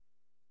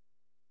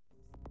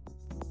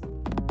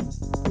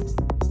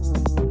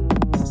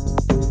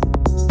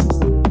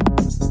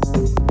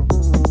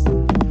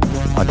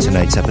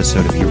tonight's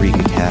episode of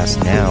Eureka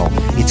Cast Now.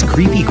 It's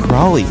Creepy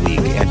Crawly Week,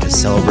 and to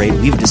celebrate,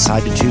 we've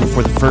decided to,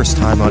 for the first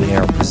time on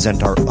air,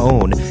 present our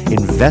own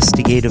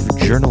investigative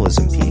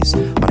journalism piece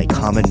on a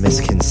common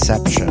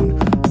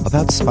misconception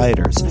about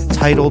spiders,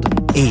 titled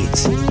 8,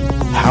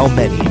 How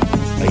Many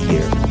a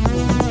Year?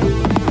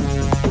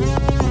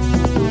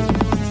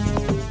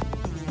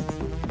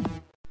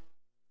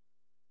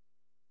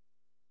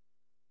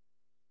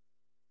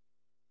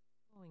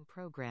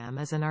 Program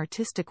is an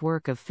artistic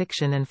work of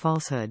fiction and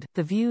falsehood.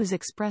 The views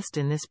expressed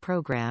in this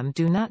program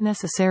do not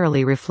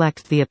necessarily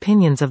reflect the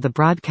opinions of the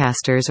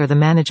broadcasters or the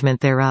management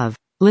thereof.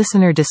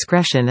 Listener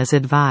discretion is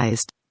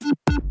advised.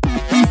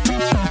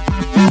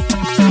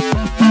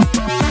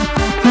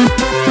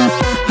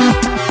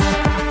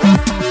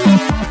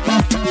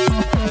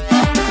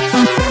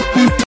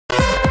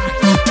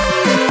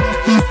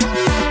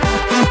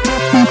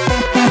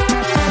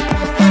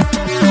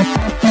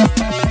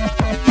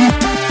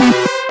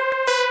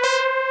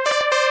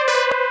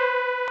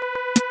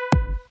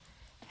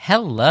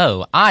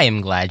 Hello, I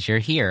am glad you're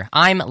here.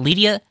 I'm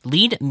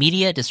lead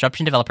media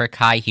disruption developer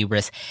Kai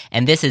Hubris,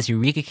 and this is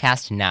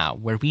EurekaCast Now,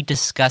 where we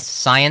discuss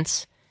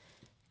science,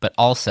 but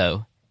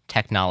also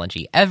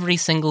technology every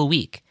single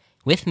week.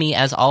 With me,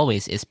 as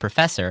always, is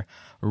Professor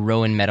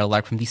Rowan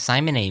Meadowlark from the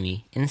Simon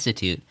Amy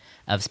Institute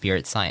of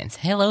Spirit Science.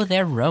 Hello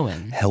there,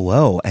 Rowan.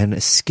 Hello,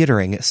 and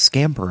scampering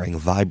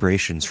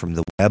vibrations from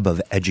the web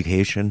of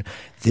education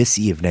this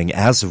evening.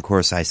 As, of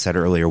course, I said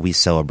earlier, we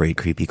celebrate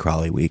Creepy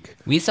Crawly Week.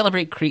 We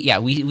celebrate,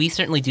 we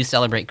certainly do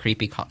celebrate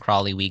Creepy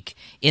Crawly Week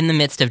in the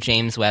midst of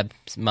James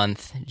Webb's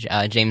month,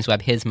 James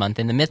Webb his month.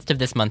 In the midst of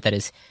this month that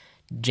is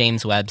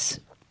James Webb's,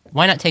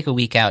 why not take a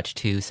week out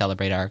to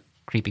celebrate our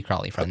Creepy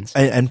Crawly friends?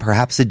 And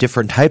perhaps a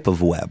different type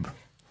of web.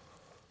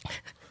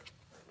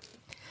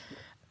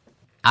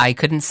 I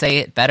couldn't say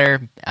it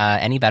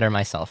any better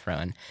myself,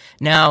 Rowan.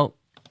 Now,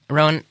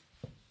 Rowan,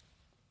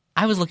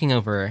 I was looking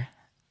over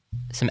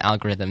some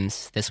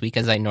algorithms this week,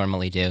 as I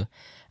normally do.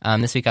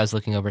 This week I was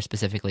looking over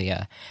specifically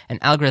an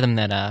algorithm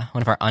that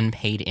one of our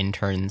unpaid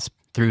interns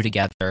threw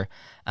together,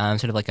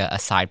 sort of like a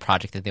side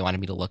project that they wanted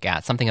me to look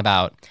at. Something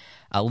about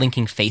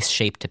linking face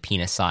shape to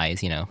penis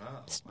size, you know.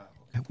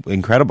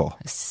 Incredible.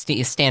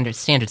 Standard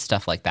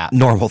stuff like that.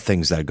 Normal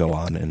things that go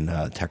on in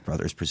Tech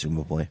Brothers,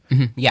 presumably.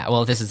 Mm-hmm. Yeah,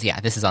 well, this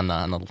is on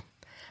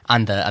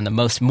the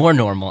most more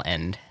normal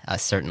end,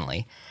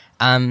 certainly.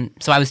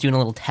 So I was doing a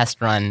little test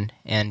run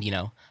and,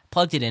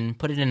 plugged it in,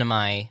 put it into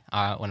my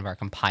one of our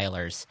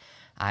compilers.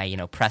 I,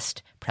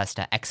 pressed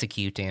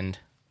execute and,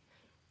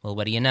 well,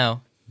 what do you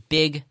know?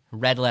 Big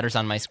red letters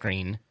on my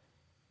screen.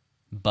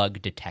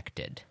 Bug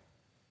detected.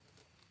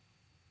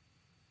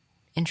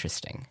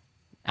 Interesting.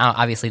 Now,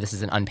 obviously, this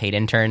is an unpaid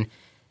intern.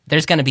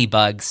 There's going to be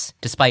bugs,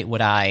 despite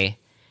my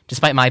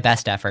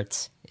best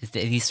efforts.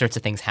 These sorts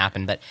of things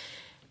happen. But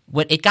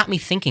what it got me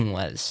thinking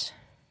was,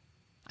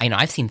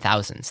 I've seen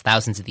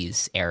thousands of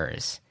these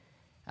errors,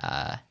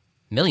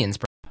 millions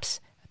perhaps,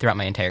 throughout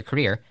my entire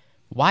career.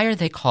 Why are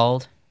they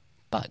called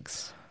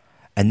bugs?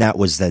 And that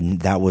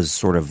was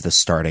sort of the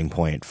starting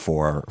point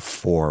for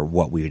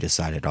what we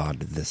decided on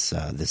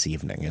this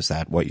evening. Is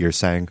that what you're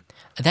saying?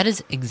 That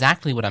is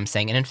exactly what I'm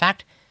saying. And in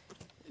fact,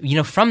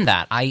 from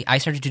that, I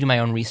started to do my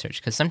own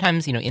research because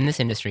sometimes, in this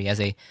industry as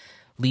a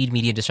lead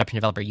media disruption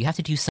developer, you have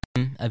to do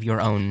some of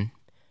your own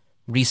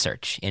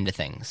research into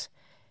things.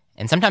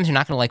 And sometimes you're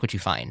not going to like what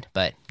you find,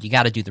 but you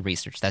got to do the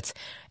research. That's,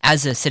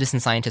 as a citizen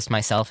scientist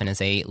myself and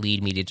as a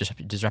lead media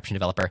disruption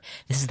developer,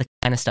 this is the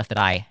kind of stuff that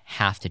I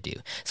have to do.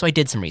 So I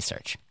did some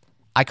research.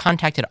 I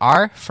contacted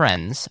our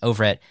friends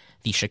over at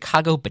the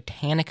Chicago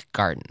Botanic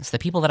Gardens, the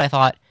people that I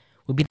thought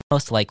would be the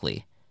most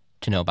likely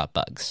to know about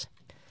bugs.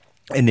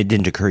 And it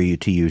didn't occur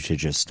to you to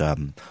just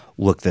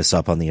look this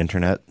up on the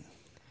internet?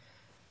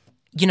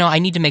 I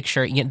need to make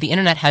sure. The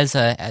internet has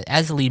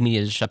as a lead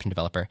media disruption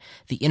developer,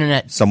 the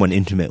internet. Someone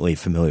intimately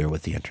familiar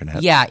with the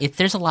internet. Yeah,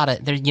 there's a lot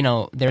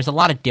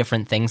of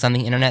different things on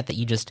the internet that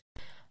you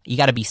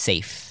got to be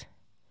safe.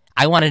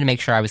 I wanted to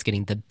make sure I was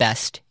getting the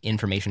best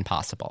information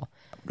possible.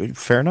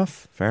 Fair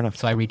enough.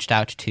 So I reached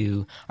out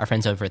to our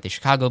friends over at the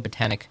Chicago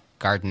Botanic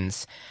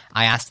Gardens.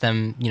 I asked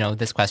them,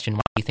 this question: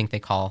 why do you think they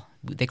call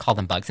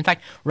them bugs? In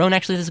fact, Rowan,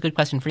 actually, this is a good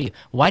question for you.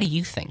 Why do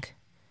you think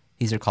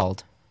these are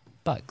called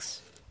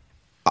bugs?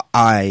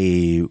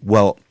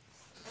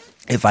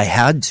 If I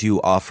had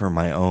to offer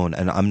my own,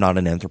 and I'm not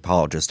an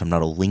anthropologist, I'm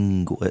not a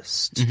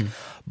linguist,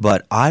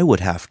 but I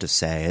would have to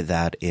say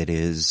that it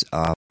is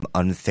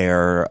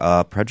unfair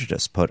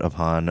prejudice put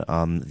upon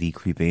the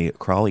creepy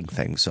crawling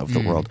things of the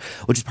world,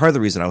 which is part of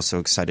the reason I was so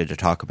excited to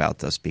talk about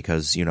this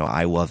because,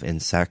 I love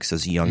insects.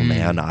 As a young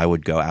man, I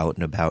would go out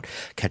and about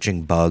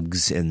catching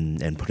bugs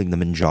and putting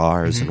them in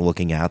jars and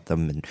looking at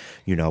them and,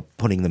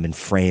 putting them in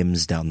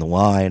frames down the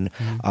line.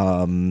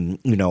 I'm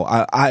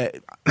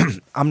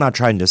not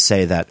trying to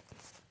say that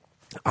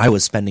I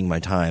was spending my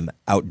time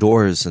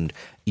outdoors and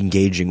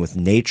engaging with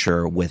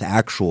nature with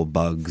actual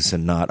bugs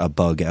and not a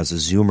bug as a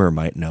Zoomer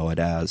might know it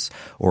as,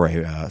 or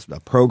a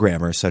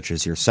programmer such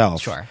as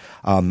yourself. Sure.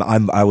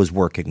 I was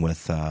working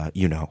with,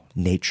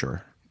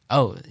 nature.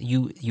 Oh,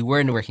 you were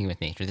into working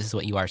with nature. This is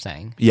what you are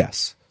saying.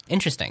 Yes.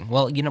 Interesting.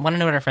 Well, want to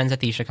know what our friends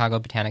at the Chicago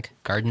Botanic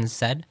Gardens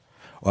said?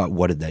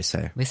 What did they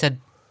say? They said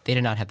they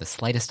did not have the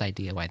slightest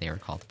idea why they were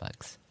called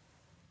bugs.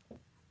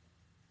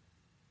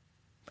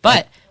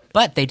 But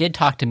they did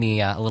talk to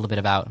me a little bit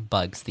about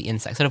bugs, the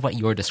insects, sort of what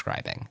you're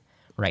describing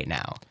right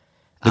now.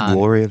 The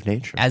glory of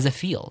nature. As a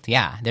field,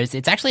 yeah.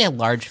 It's actually a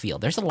large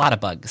field. There's a lot of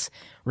bugs.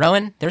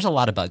 Rowan, there's a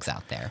lot of bugs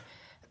out there.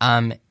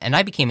 And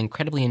I became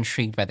incredibly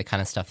intrigued by the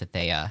kind of stuff that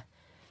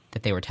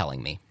they were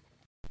telling me.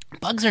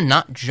 Bugs are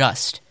not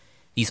just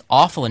these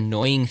awful,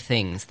 annoying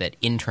things that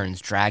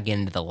interns drag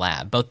into the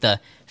lab, both the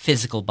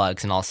physical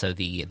bugs and also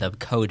the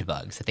code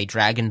bugs that they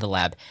drag into the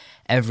lab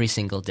every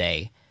single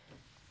day.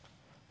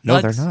 No,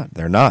 Bugs, they're not.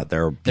 They're not.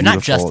 They're beautiful.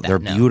 not just that, they're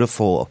no.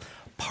 beautiful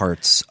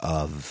parts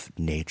of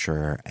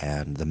nature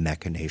and the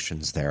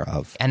machinations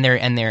thereof. And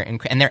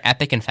they're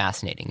epic and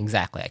fascinating.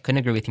 Exactly. I couldn't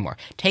agree with you more.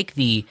 Take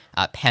the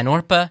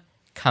Panorpa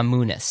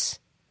communis,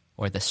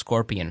 or the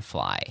scorpion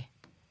fly. I'm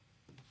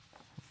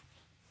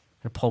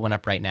going to pull one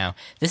up right now.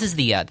 This is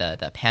the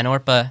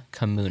Panorpa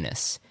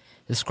communis,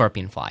 the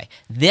scorpion fly.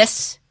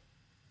 This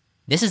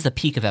is the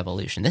peak of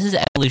evolution. This is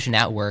evolution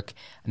at work,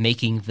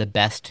 making the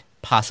best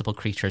possible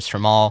creatures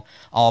from all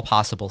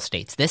possible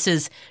states. This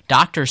is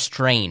Doctor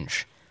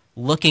Strange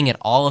looking at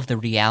all of the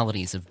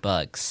realities of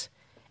bugs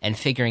and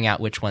figuring out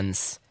which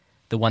one's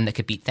the one that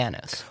could beat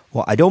Thanos.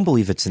 Well, I don't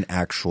believe it's an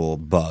actual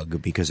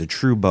bug, because a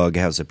true bug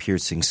has a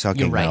piercing,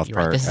 sucking mouth You're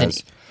part.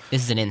 right. This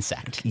is an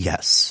insect.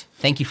 Yes.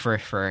 Thank you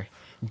for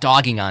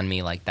dogging on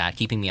me like that,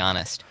 keeping me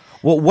honest.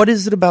 Well, what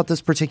is it about this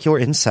particular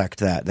insect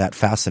that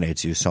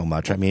fascinates you so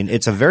much? I mean,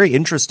 it's a very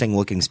interesting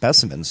looking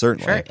specimen,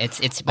 certainly.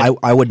 Sure,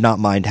 I would not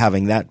mind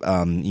having that,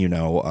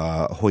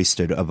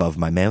 hoisted above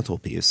my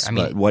mantelpiece. I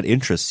mean, but what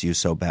interests you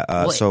so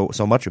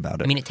much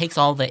about it? I mean, it takes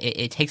all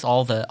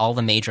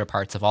the major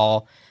parts of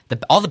all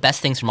the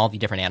best things from all the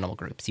different animal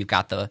groups. You've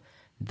got the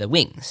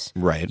wings,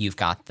 right? You've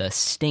got the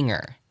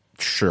stinger,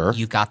 sure.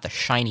 You've got the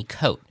shiny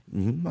coat.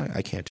 Mm-hmm.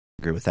 I can't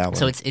agree with that one.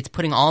 So it's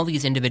putting all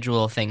these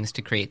individual things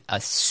to create a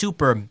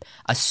super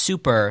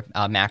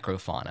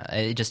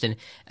macrofauna. Just an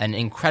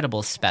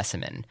incredible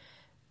specimen.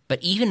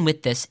 But even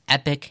with this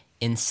epic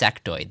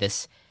insectoid,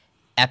 this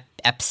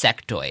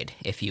epsectoid,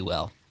 if you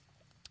will,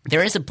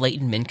 there is a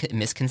blatant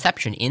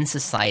misconception in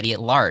society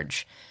at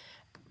large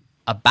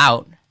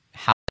about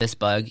how this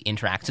bug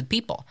interacts with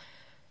people.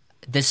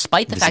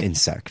 Despite the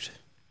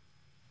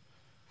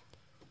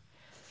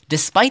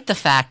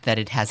fact that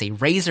it has a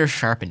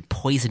razor-sharp and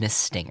poisonous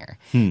stinger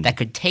that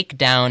could take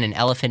down an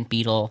elephant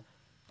beetle,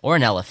 or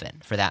an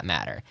elephant for that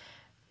matter,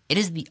 it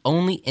is the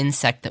only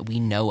insect that we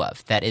know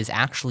of that is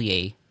actually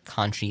a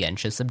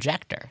conscientious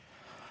objector.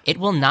 It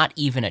will not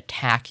even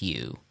attack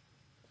you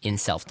in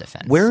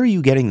self-defense. Where are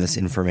you getting this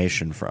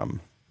information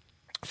from?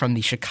 From the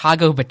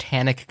Chicago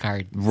Botanic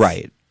Gardens.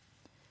 Right.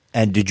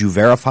 And did you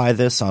verify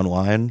this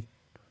online?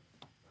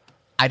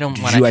 I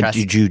don't want to trust.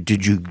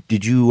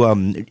 Did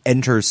you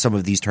enter some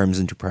of these terms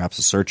into perhaps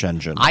a search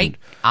engine? I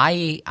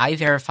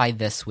verified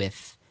this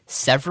with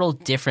several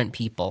different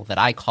people that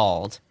I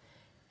called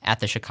at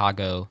the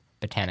Chicago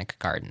Botanic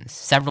Gardens.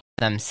 Several of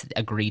them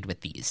agreed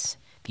with this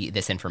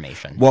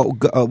information. Well,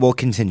 we'll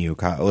continue,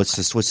 Kyle. Let's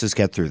just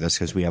get through this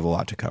because we have a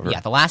lot to cover.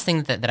 Yeah, the last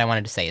thing that I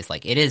wanted to say is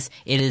it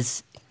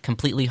is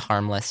completely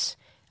harmless.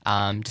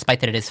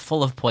 Despite that it is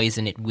full of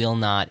poison, it will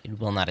not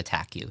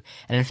attack you.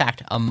 And in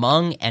fact,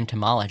 among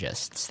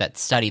entomologists that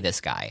study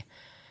this guy,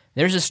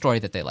 there's a story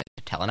that they like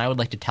to tell, and I would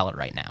like to tell it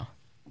right now.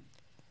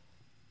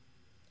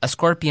 A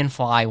scorpion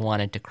fly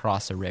wanted to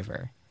cross a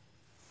river,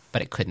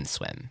 but it couldn't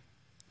swim.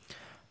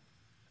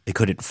 It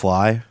couldn't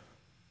fly?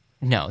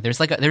 No, there's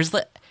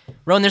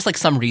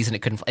some reason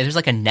it couldn't fly. There's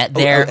a net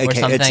there or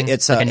something.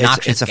 It's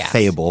a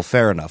fable.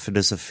 Fair enough. It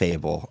is a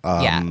fable.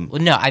 Yeah.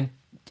 Well, no,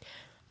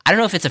 I don't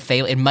know if it's a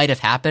fail. It might have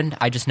happened.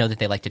 I just know that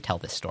they like to tell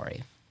this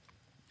story.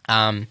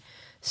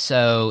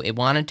 So it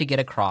wanted to get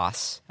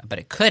across, but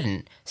it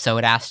couldn't. So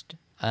it asked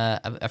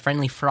a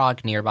friendly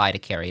frog nearby to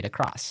carry it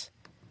across.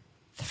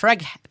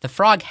 The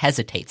frog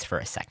hesitates for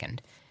a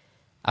second,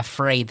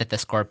 afraid that the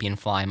scorpion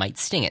fly might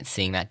sting it,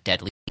 seeing that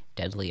deadly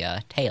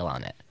tail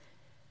on it.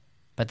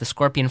 But the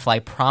scorpion fly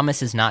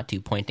promises not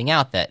to, pointing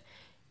out that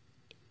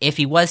if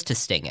he was to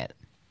sting it,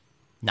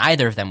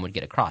 neither of them would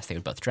get across. They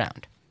would both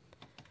drown.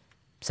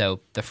 So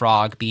the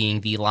frog,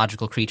 being the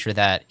logical creature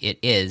that it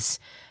is,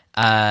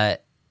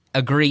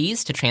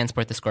 agrees to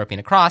transport the scorpion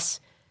across.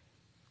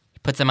 He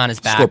puts them on his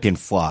back. Scorpion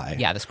fly.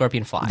 Yeah, the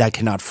scorpion fly. That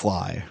cannot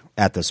fly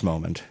at this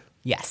moment.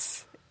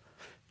 Yes.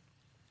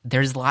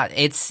 There's a lot.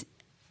 It's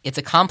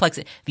a complex.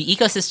 The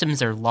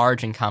ecosystems are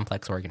large and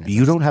complex organisms.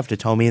 You don't have to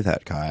tell me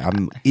that, Kai.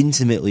 I'm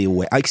intimately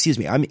aware.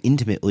 I'm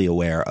intimately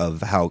aware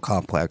of how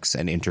complex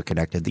and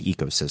interconnected the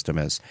ecosystem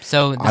is.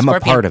 So I'm a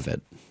part of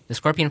it. The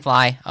scorpion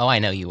fly. Oh, I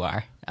know you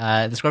are.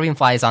 The scorpion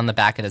fly is on the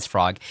back of this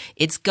frog.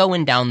 It's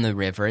going down the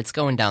river. It's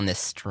going down this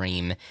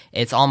stream.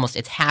 It's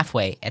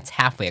halfway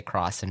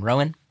across. And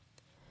Rowan,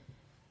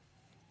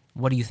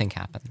 what do you think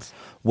happens?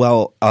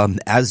 Well,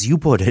 as you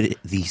put it,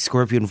 the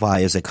scorpion fly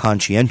is a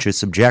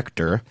conscientious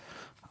objector.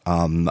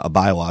 a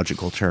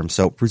biological term.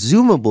 So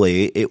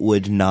presumably it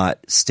would not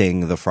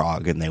sting the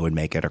frog and they would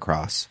make it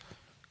across.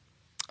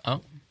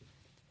 Oh.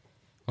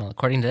 Well,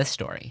 according to this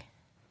story,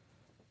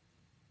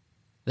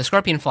 the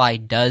scorpion fly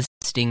does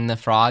sting the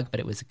frog, but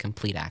it was a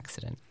complete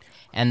accident.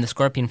 And the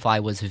scorpion fly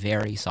was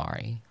very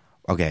sorry.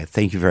 Okay,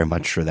 thank you very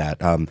much for that.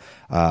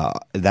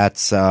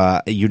 That's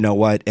you know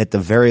what? At the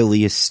very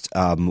least,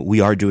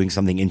 we are doing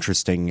something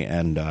interesting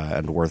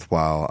and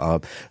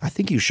worthwhile. I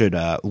think you should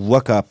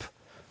look up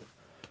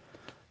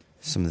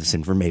some of this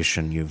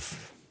information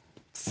you've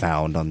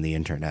found on the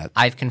internet.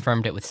 I've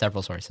confirmed it with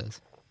several sources.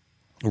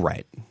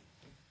 Right.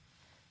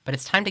 But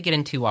it's time to get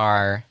into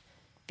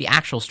the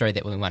actual story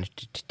that we wanted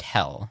to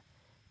tell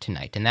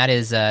tonight, and that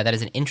is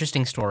an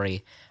interesting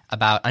story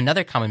about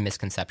another common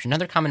misconception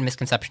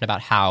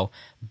about how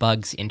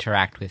bugs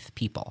interact with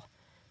people,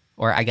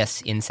 or I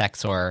guess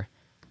insects or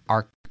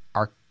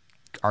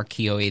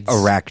archaeoids.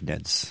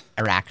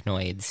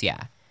 Arachnoids,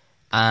 yeah.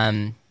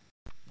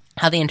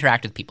 How they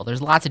interact with people.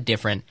 There's lots of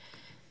different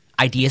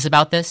ideas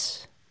about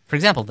this. For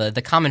example,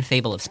 the common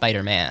fable of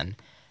Spider-Man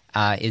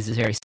is a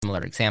very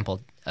similar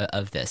example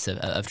of this,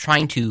 of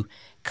trying to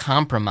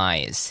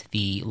compromise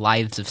the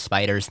lives of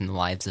spiders and the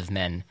lives of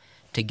men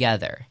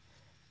together.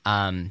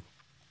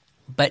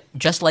 But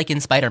just like in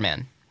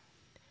Spider-Man,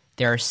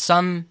 there are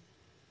some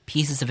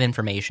pieces of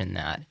information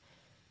that we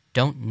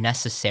don't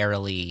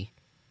necessarily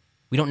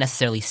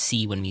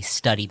see when we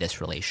study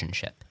this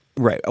relationship.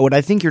 Right. What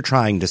I think you're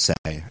trying to say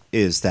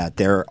is that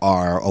there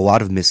are a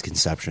lot of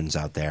misconceptions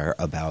out there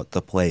about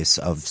the place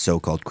of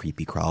so-called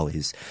creepy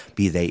crawlies,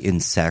 be they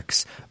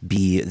insects,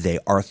 be they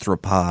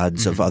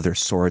arthropods of other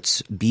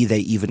sorts, be they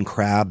even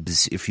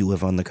crabs if you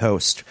live on the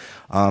coast.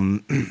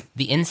 The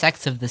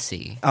insects of the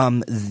sea.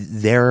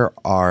 There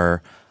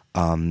are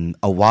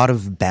a lot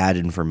of bad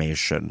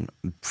information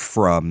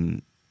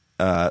from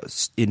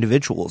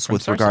individuals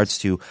with sources. regards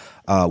to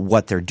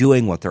what they're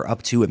doing, what they're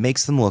up to. It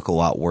makes them look a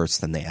lot worse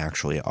than they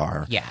actually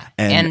are. Yeah,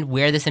 and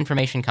where this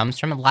information comes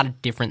from, a lot of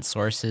different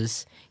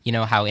sources. You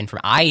know how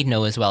I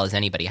know as well as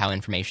anybody how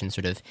information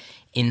sort of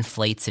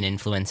inflates and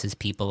influences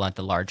people at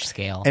the large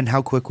scale. And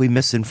how quickly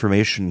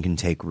misinformation can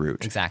take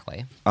root.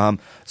 Exactly.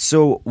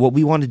 So what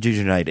we wanted to do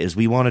tonight is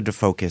we wanted to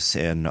focus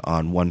in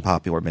on one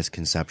popular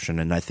misconception,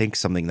 and I think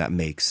something that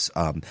makes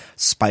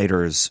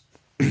spiders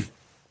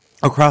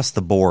across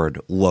the board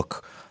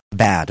look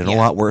bad and a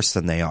lot worse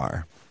than they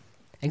are.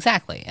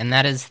 Exactly, and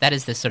that is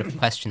this sort of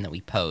question that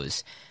we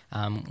pose,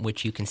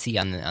 which you can see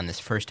on this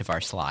first of our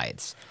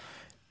slides.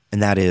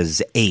 And that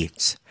is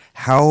 8.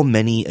 How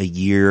many a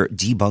year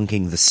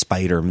debunking the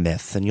spider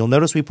myth? And you'll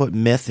notice we put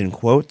myth in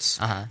quotes.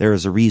 There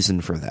is a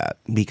reason for that,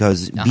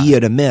 because be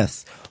it a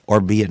myth or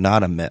be it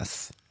not a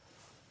myth,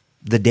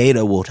 the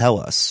data will tell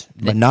us,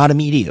 but not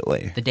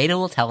immediately. The data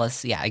will tell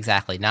us, yeah,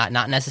 exactly. Not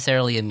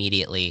necessarily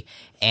immediately.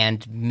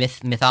 And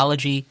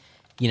mythology,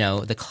 you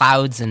know, the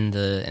clouds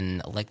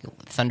and like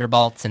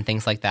thunderbolts and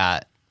things like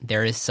that.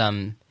 There is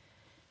some,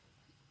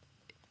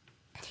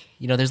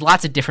 you know, there's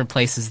lots of different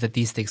places that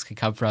these things could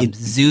come from.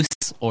 Zeus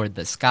or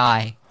the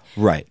sky.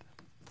 Right.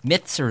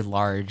 Myths are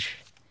large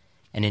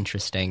and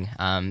interesting,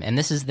 and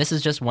this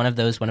is just one of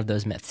those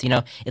myths. You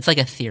know, it's like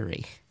a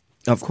theory.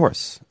 Of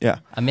course, yeah.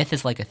 A myth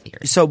is like a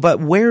theory. So, but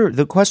where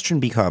the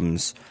question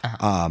becomes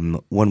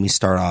when we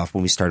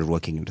started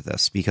looking into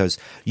this, because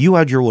you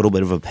had your little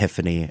bit of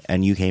epiphany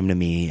and you came to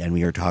me and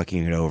we were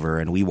talking it over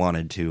and we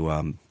wanted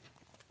to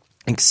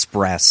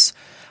express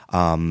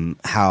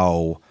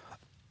how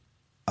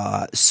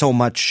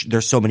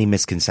there's so many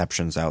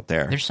misconceptions out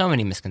there. There's so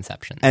many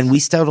misconceptions. And we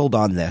settled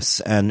on this.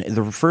 And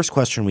the first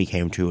question we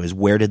came to is,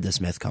 where did this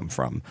myth come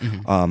from?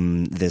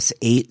 This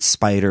 8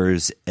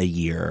 spiders a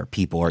year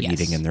people are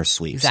eating in their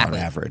sleeps on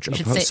average,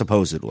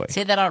 supposedly.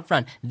 Say that out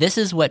front. This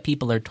is what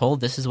people are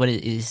told. This is what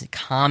is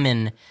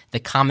common.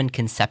 The common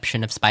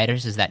conception of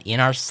spiders is that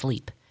in our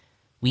sleep,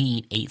 we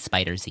eat 8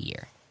 spiders a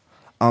year.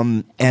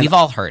 And we've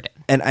all heard it.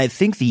 And I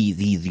think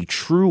the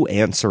true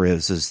answer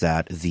is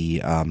that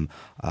the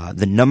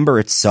number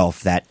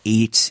itself, that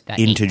 8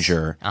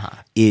 integer,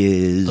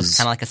 is looks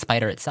kind of like a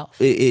spider itself.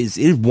 It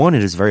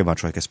is very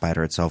much like a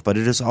spider itself, but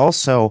it is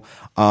also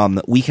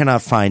we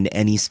cannot find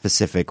any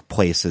specific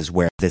places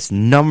where this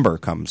number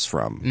comes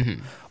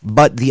from.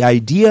 But the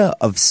idea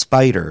of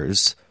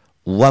spiders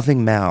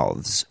loving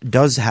mouths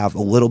does have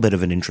a little bit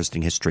of an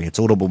interesting history. It's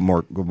a little bit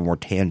more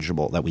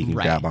tangible that we can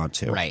grab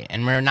onto. Right,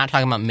 and we're not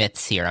talking about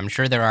myths here. I'm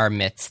sure there are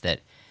myths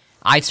that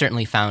I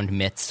certainly found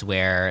myths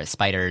where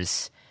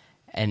spiders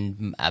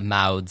and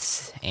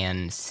mouths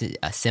and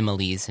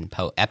similes and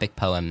epic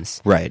poems,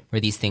 right,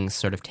 where these things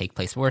sort of take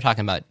place. But we're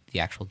talking about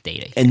the actual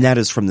data here. And that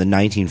is from the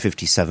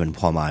 1957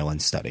 Plum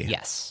Island study.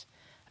 Yes,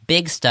 a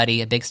big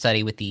study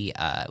with the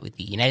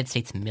United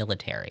States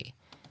military.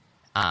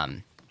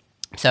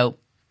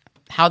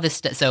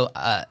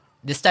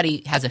 This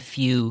study has a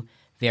few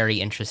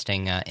very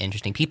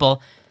interesting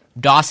people: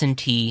 Dawson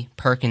T.,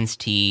 Perkins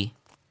T.,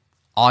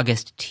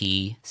 August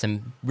T.,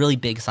 some really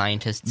big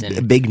scientists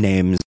and big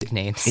names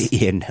big names.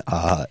 in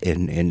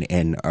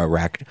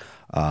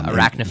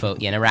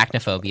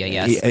Arachnophobia,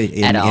 yes.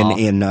 Et al.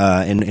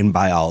 In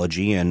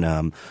biology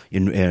and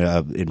in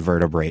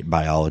invertebrate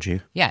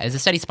biology. Yeah, it was a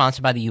study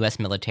sponsored by the U.S.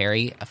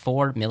 military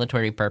for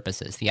military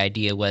purposes. The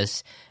idea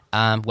was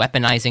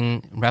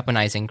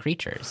weaponizing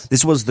creatures.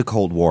 This was the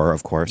Cold War,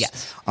 of course.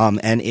 Yes.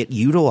 And it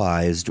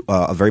utilized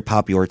a very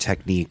popular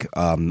technique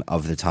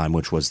of the time,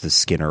 which was the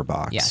Skinner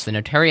box. Yes, the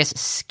notorious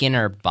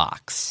Skinner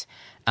box.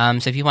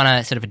 So if you want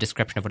a sort of a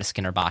description of what a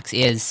Skinner box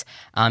is,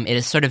 it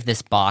is sort of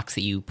this box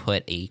that you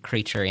put a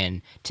creature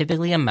in,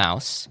 typically a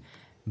mouse,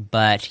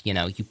 but,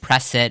 you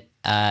press it.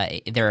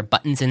 There are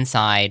buttons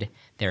inside,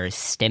 there is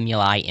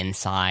stimuli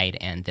inside,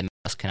 and the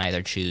mouse can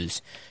either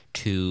choose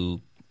to,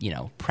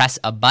 press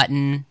a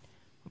button,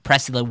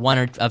 press the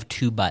one of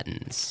two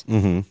buttons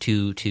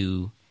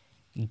to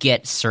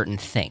get certain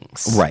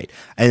things. Right.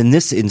 And in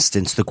this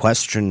instance, the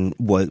question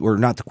was, or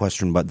not the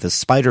question, but the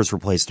spiders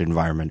replaced an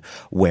environment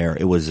where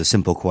it was a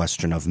simple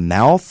question of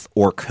mouth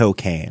or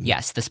cocaine.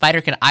 Yes, the spider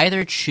could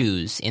either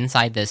choose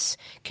inside this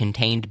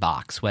contained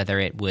box whether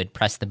it would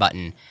press the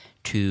button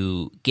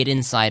to get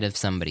inside of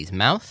somebody's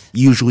mouth.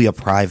 Usually a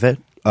private.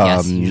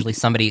 Yes, usually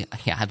somebody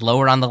had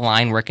lower on the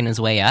line working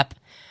his way up,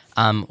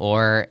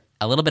 or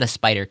a little bit of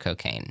spider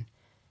cocaine.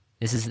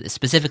 This is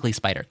specifically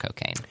spider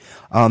cocaine.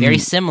 Very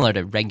similar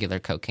to regular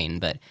cocaine,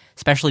 but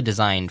specially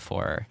designed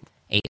for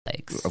 8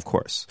 legs. Of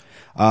course.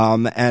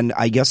 And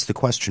I guess the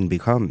question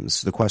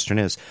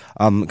is,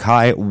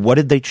 Kai, what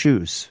did they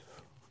choose?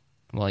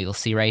 Well, you'll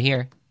see right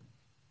here.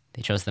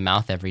 They chose the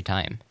mouth every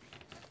time.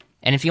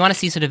 And if you want to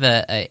see sort of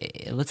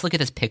let's look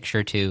at this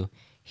picture too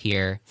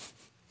here.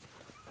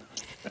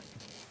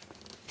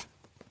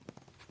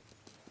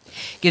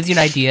 Gives you an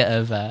idea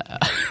of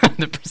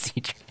the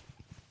procedure.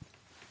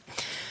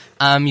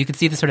 You can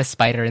see the sort of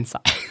spider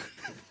inside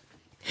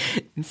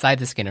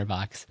the Skinner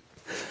box.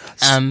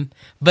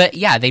 But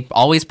yeah, they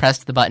always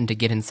pressed the button to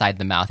get inside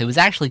the mouth. It was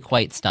actually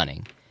quite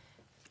stunning.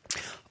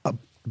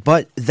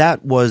 But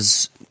that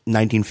was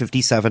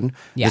 1957.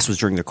 Yeah. This was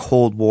during the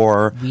Cold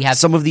War.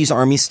 Some of these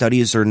army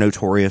studies are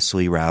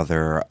notoriously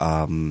rather,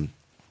 not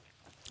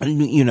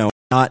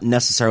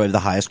necessarily of the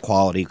highest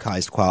quality,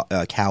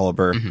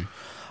 caliber. Mm-hmm.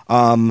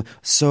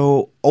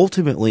 So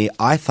ultimately,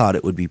 I thought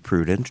it would be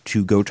prudent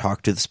to go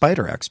talk to the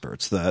spider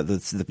experts,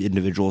 the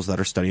individuals that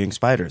are studying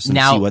spiders, and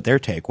see what their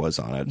take was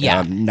on it.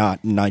 Yeah. Not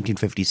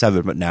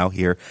 1957, but now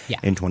here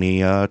in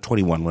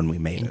 2021 when we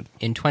made it.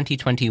 In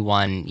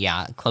 2021,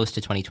 close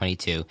to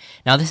 2022.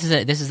 Now this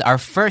is our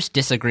first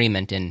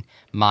disagreement in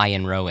my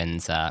and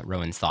Rowan's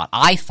thought.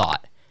 I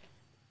thought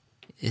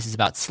this is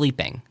about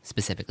sleeping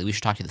specifically. We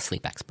should talk to the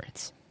sleep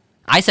experts.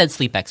 I said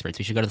sleep experts.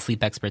 We should go to the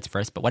sleep experts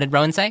first. But what did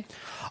Rowan say?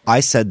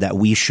 I said that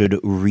we should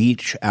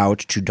reach out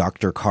to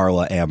Dr.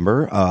 Carla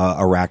Amber,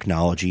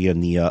 arachnology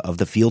of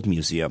the Field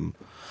Museum,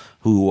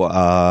 who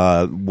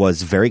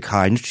was very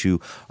kind to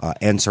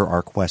answer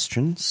our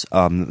questions,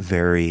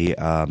 very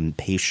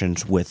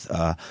patient with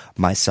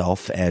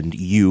myself and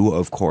you,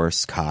 of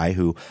course, Kai,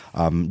 who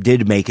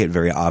did make it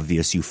very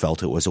obvious you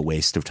felt it was a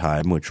waste of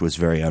time, which was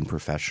very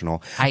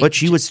unprofessional. But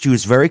she was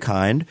very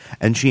kind,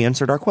 and she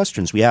answered our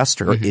questions. We asked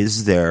her,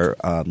 is there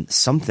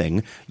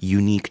something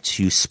unique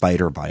to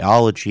spider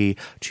biology,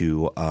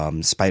 to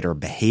spider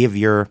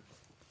behavior,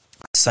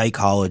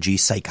 psychology,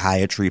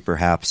 psychiatry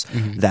perhaps,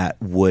 that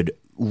would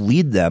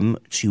lead them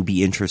to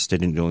be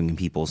interested in going in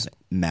people's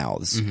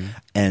mouths.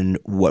 And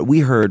what we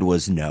heard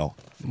was no.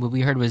 What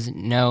we heard was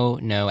no,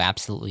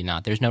 absolutely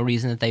not. There's no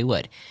reason that they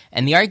would.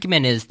 And the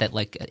argument is that,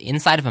 like,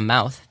 inside of a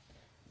mouth,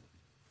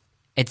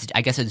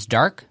 I guess it's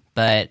dark,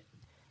 and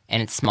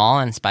it's small,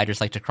 and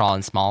spiders like to crawl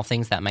in small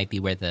things. That might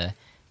be where the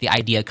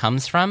idea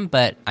comes from.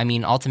 But I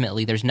mean,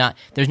 ultimately, there's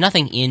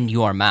nothing in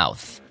your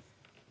mouth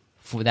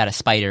that a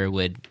spider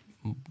would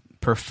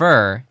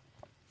prefer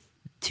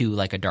to,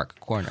 like, a dark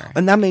corner.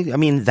 And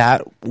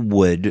that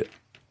would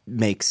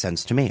make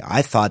sense to me.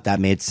 I thought that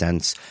made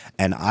sense,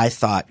 and I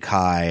thought,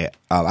 Kai,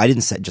 I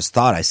didn't say, just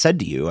thought, I said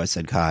to you, I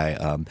said, Kai,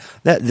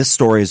 that this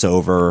story is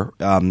over.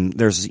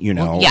 There's, and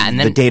then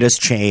the data's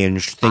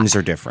changed. Things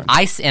are different.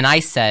 I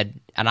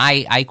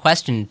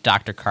questioned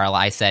Dr. Carla.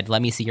 I said,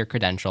 let me see your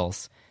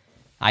credentials.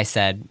 I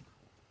said,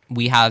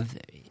 we have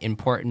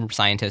important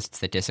scientists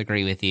that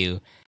disagree with you.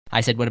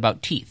 I said, what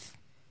about teeth?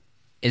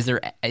 Is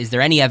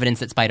there any evidence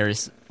that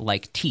spiders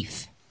like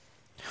teeth?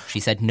 She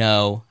said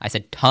no. I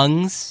said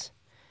tongues.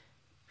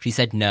 She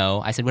said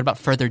no. I said, what about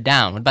further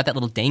down? What about that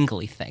little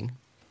dangly thing?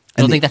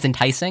 You don't think that's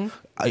enticing?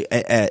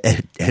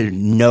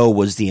 No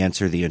was the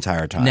answer the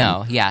entire time.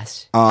 No,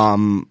 yes.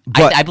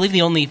 But I believe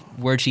the only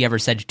word she ever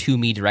said to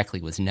me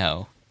directly was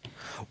no.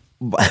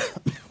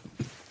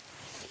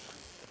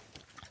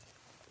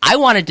 I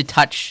wanted to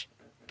touch...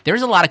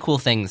 There's a lot of cool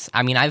things.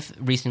 I mean, I've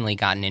recently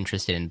gotten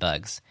interested in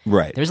bugs.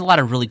 Right. There's a lot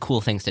of really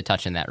cool things to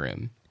touch in that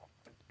room.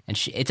 And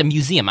it's a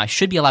museum. I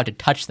should be allowed to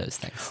touch those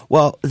things.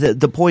 Well,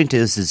 the point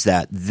is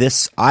that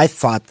I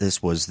thought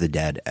this was a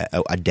dead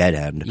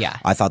end. Yeah.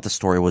 I thought the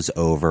story was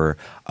over.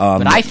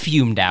 But I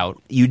fumed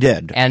out. You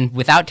did. And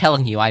without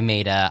telling you, I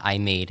made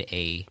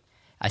a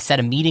set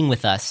a meeting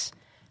with us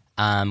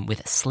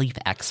with sleep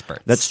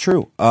experts. That's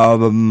true.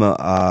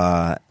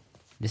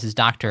 This is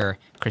Dr.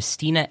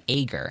 Christina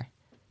Ager,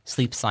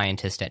 sleep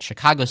scientist at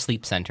Chicago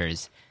Sleep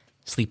Center's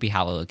Sleepy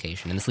Hollow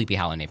location in the Sleepy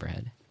Hollow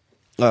neighborhood.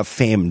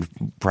 Famed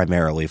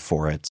primarily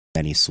for its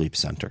many sleep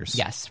centers.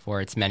 Yes,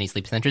 for its many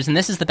sleep centers, and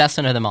this is the best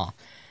one of them all.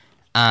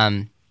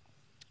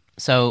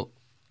 So,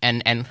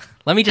 and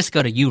let me just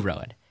go to you,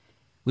 Rowan.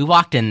 We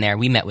walked in there.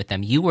 We met with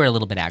them. You were a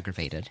little bit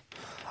aggravated.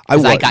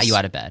 I got you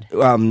out of bed.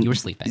 You were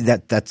sleeping.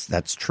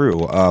 That's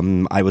true.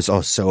 I was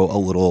also a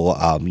little,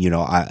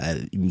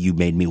 you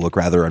made me look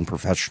rather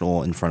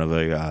unprofessional in front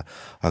of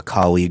a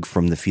colleague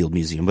from the Field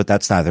Museum, but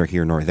that's neither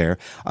here nor there.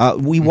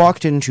 We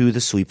walked into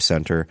the sleep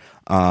center,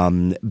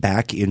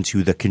 back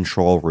into the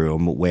control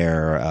room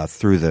where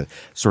through the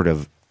sort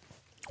of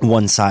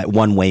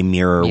one-way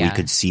mirror, we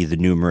could see the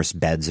numerous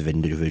beds of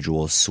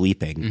individuals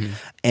sleeping.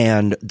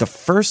 And the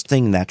first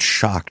thing that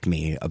shocked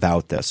me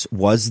about this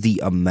was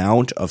the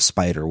amount of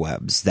spider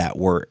webs that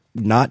were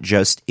not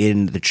just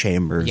in the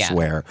chambers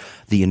where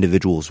the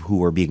individuals who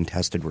were being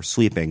tested were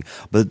sleeping,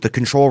 but the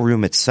control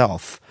room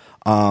itself.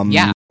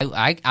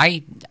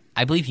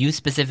 I believe you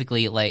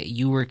specifically, like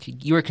you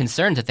were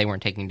concerned that they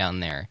weren't taking down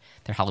their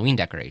Halloween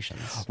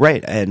decorations,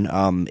 right?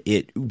 And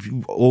it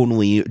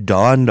only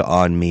dawned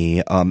on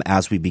me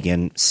as we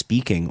began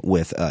speaking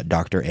with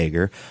Dr.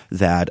 Ager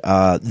that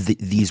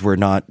these were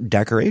not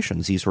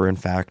decorations; these were in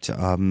fact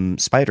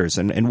spiders.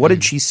 And what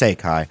did she say,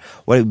 Kai?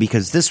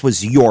 Because this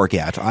was your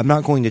get. I'm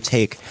not going to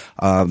take.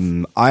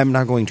 I'm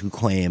not going to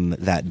claim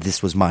that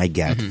this was my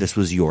get. This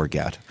was your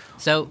get.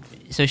 So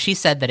she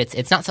said that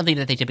it's not something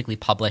that they typically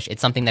publish.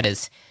 It's something that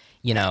is,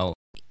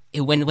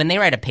 when they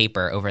write a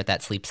paper over at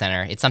that sleep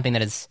center, it's something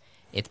that is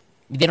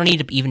they don't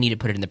even need to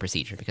put it in the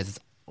procedure because it's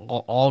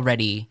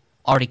already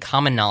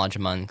common knowledge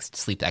amongst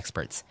sleep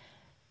experts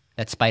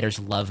that spiders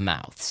love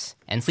mouths,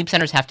 and sleep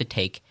centers have to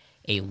take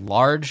a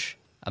large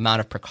amount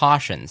of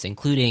precautions,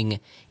 including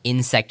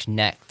insect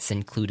nets,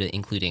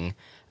 including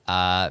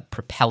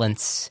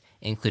propellants,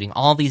 including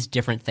all these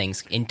different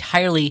things,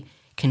 entirely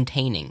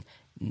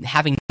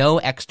having no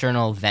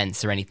external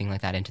vents or anything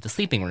like that into the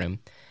sleeping room,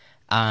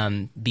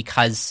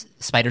 because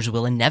spiders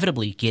will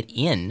inevitably get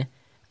in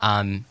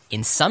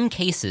some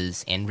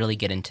cases, and really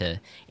get into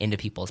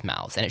people's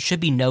mouths. And it should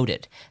be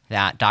noted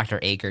that Dr.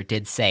 Ager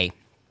did say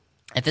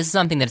that this is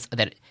something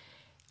that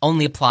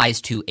only applies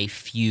to a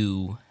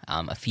few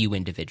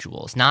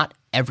individuals, not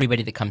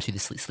everybody that comes through the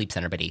sleep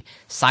center, but a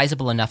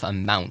sizable enough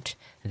amount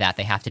that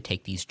they have to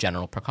take these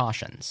general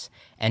precautions.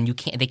 And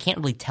they can't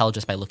really tell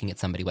just by looking at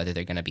somebody whether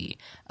they're going to be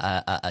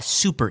a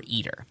super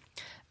eater.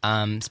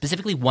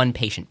 Specifically one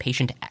patient,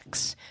 Patient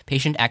X.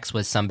 Patient X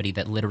was somebody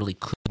that literally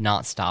could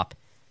not stop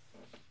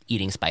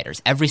eating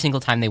spiders. Every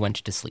single time they went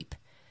to sleep,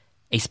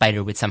 a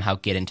spider would somehow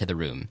get into the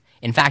room.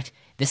 In fact,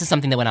 this is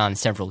something that went on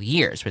several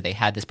years, where they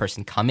had this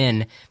person come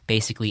in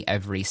basically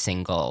every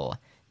single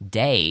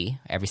day,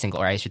 every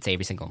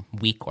single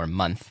week or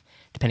month,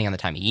 depending on the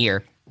time of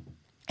year,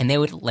 and they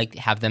would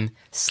have them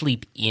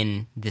sleep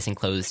in this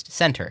enclosed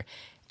center,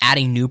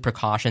 adding new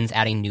precautions,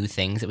 adding new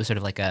things. It was sort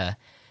of like a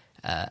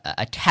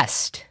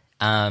test,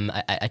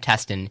 a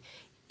test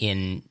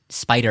in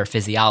spider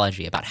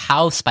physiology about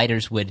how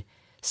spiders would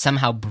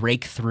somehow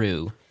break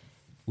through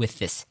with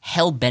this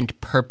hell-bent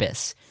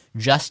purpose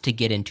just to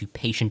get into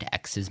Patient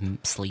X's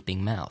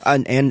sleeping mouth.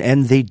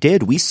 And they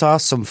did. We saw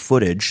some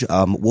footage.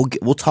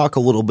 We'll talk a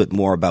little bit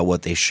more about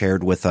what they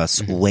shared with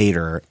us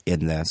later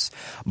in this,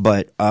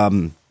 but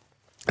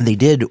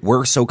they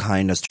were so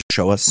kind as to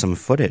show us some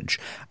footage,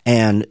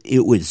 and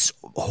it was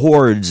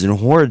hordes and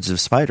hordes of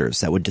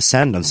spiders that would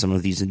descend on some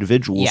of these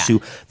individuals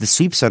who the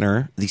sleep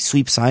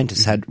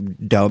scientists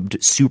had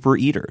dubbed super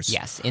eaters.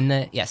 Yes,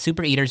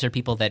 super eaters are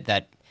people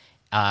that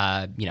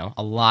a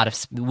lot of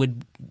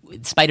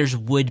spiders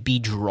would be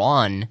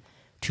drawn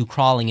to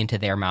crawling into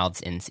their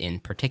mouths in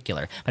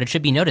particular. But it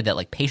should be noted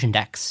that Patient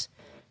X,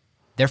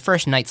 their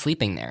first night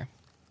sleeping there,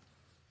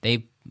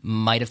 they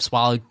might have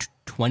swallowed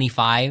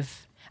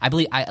 25. I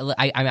believe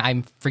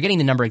I'm forgetting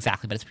the number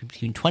exactly, but it's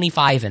between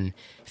 25 and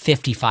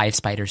 55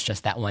 spiders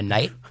just that one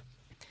night.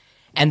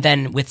 And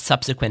then with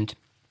subsequent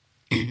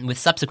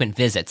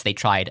visits, they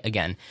tried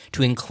again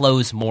to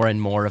enclose more and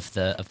more of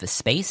the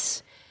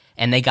space,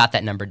 and they got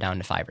that number down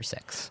to 5 or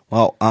 6.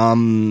 Well,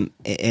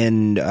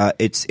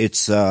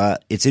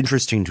 it's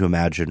interesting to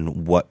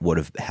imagine what would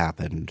have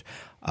happened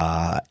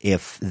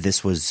if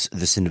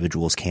this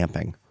individual was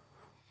camping.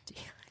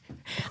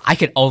 I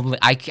can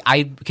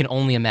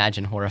only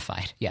imagine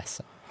horrified. Yes.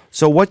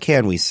 So what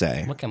can we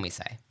say? What can we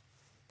say?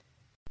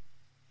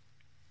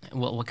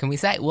 Well, what can we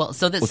say? Well,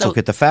 let's look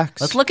at the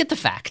facts. Let's look at the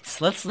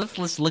facts.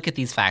 Let's look at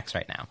these facts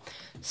right now.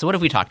 So what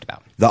have we talked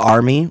about? The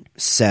Army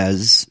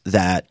says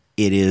that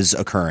it is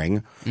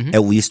occurring,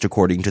 at least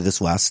according to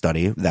this last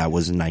study. That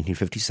was in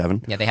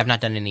 1957. Yeah, they have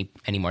not done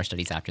any more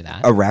studies after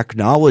that.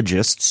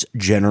 Arachnologists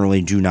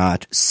generally do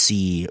not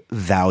see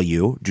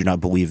value, do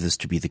not believe this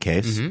to be the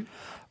case.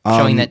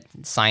 Showing that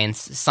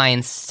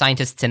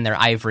scientists in their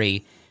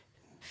ivory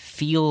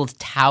field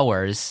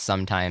towers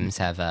sometimes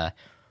have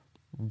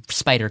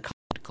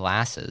spider-colored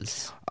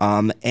glasses.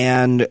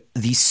 And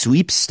the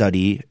sweep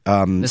study.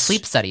 The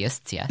sleep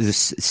studyists, yes. The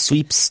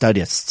sweep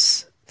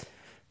studyists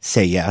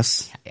say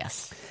yes.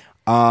 Yes.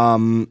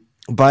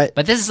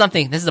 But this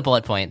is a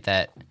bullet point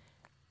that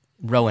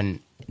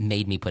Rowan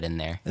made me put in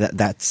there.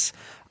 That's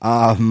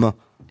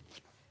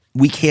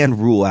we can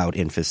rule out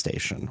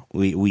infestation.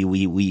 We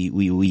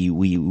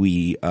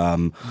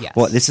Yes.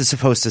 Well, this is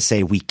supposed to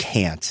say we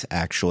can't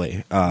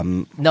actually.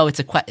 No,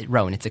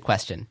 Rowan, it's a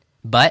question.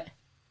 But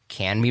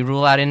can we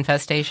rule out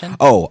infestation?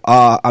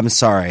 I'm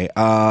sorry.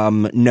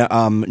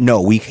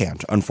 No, we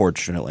can't,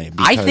 unfortunately.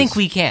 I think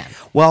we can.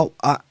 Well,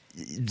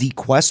 the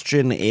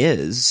question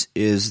is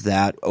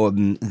that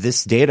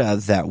this data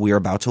that we're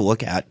about to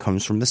look at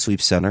comes from the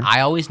Sweep Center. I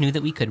always knew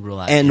that we could rule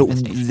out and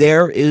infestation.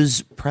 there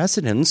is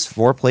precedence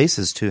for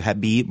places to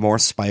be more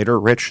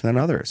spider-rich than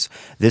others.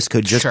 This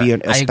could just be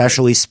an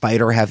especially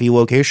spider-heavy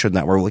location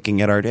that we're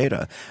looking at our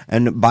data.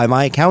 And by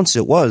my accounts,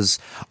 it was.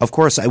 Of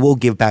course, I will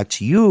give back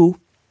to you,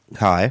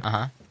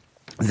 Kai,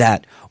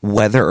 that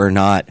whether or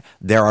not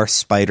there are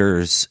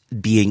spiders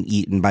being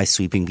eaten by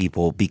sweeping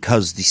people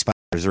because the spiders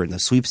are in the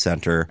Sweep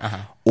Center,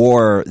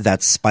 or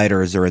that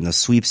spiders are in the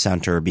Sweep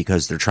Center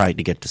because they're trying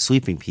to get to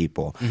sleeping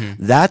people.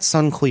 That's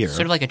unclear.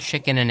 Sort of like a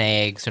chicken and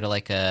egg, sort of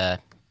like a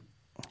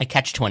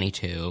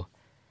catch-22.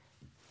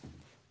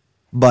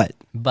 But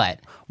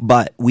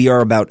we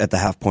are about at the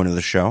half point of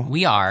the show.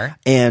 We are.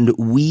 And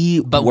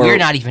we're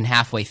not even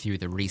halfway through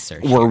the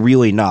research. We're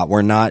really not.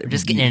 We're not. We're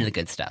just getting into the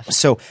good stuff.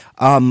 So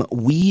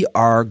we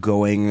are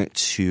going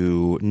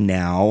to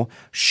now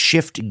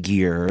shift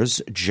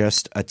gears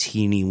just a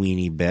teeny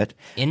weeny bit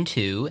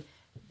into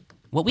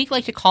what we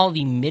like to call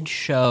the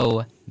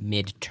mid-show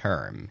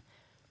midterm.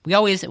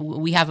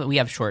 We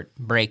have short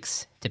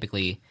breaks,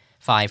 typically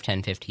 5,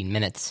 10, 15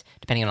 minutes,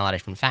 depending on a lot of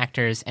different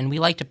factors, and we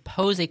like to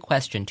pose a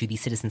question to the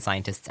citizen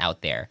scientists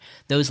out there,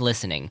 those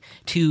listening,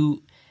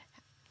 to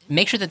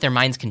make sure that their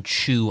minds can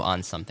chew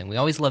on something. We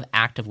always love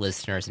active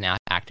listeners and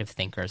active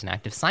thinkers and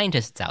active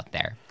scientists out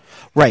there.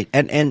 Right,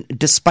 and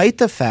despite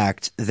the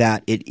fact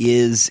that it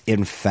is,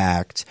 in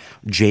fact,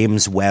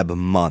 James Webb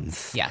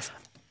Month, yes,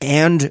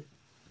 and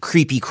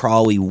Creepy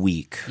Crawly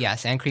Week.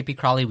 Yes, and Creepy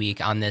Crawly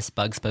Week on this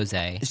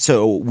Bugspose.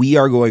 So we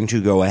are going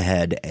to go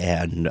ahead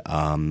and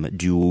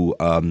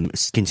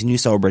continue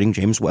celebrating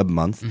James Webb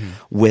Month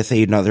with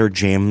another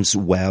James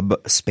Webb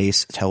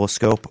Space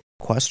Telescope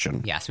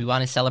question. Yes, we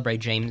want to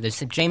celebrate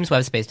the James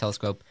Webb Space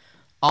Telescope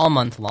all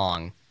month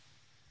long.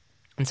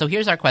 And so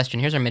here's our question.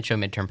 Here's our mid-show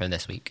midterm for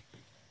this week.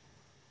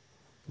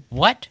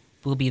 What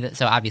will be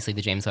so obviously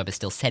the James Webb is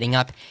still setting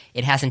up.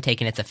 It hasn't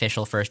taken its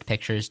official first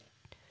pictures.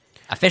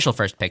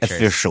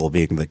 Official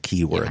being the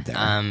key word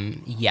there.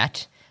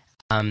 Yet.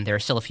 There are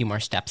still a few more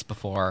steps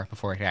before it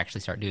could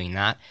actually start doing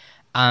that.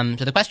 So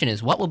the question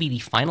is, what will be the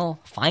final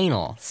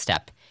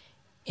step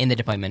in the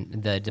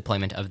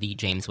deployment of the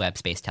James Webb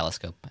Space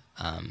Telescope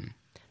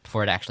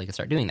before it actually could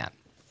start doing that?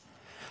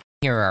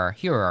 Here are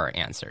our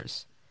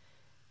answers.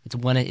 It's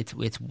one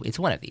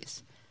of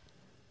these.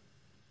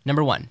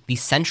 Number 1, the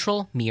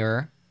central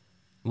mirror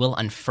will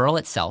unfurl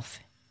itself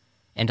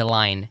and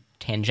align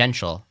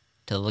tangential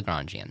to the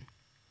Lagrangian.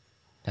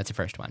 That's the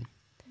first one.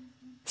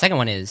 Second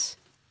one is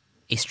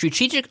a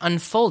strategic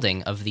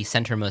unfolding of the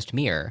centermost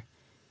mirror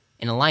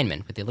in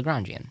alignment with the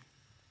Lagrangian.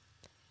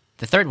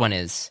 The third one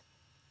is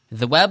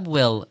the Webb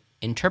will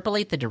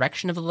interpolate the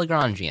direction of the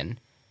Lagrangian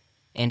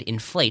and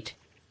inflate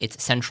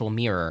its central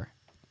mirror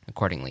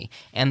accordingly.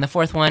 And the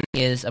fourth one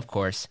is, of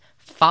course,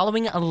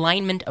 following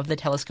alignment of the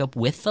telescope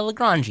with the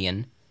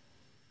Lagrangian,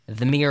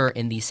 the mirror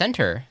in the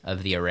center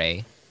of the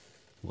array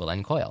will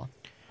uncoil.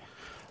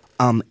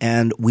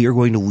 And we are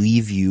going to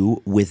leave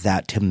you with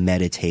that to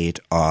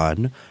meditate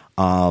on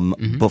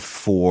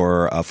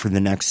before for the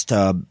next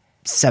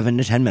 7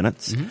 to 10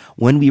 minutes.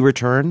 When we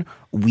return,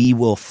 we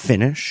will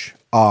finish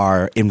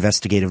our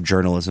investigative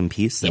journalism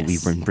piece that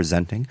we've been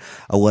presenting.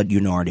 I'll let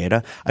you know our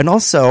data. And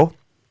also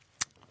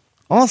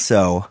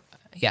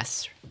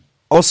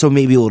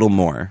maybe a little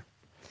more.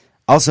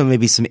 Also,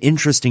 maybe some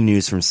interesting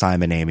news from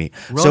Simon Amy.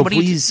 Rowan,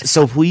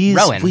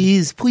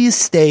 please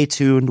stay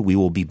tuned. We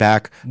will be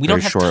back. We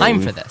don't have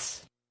time for this.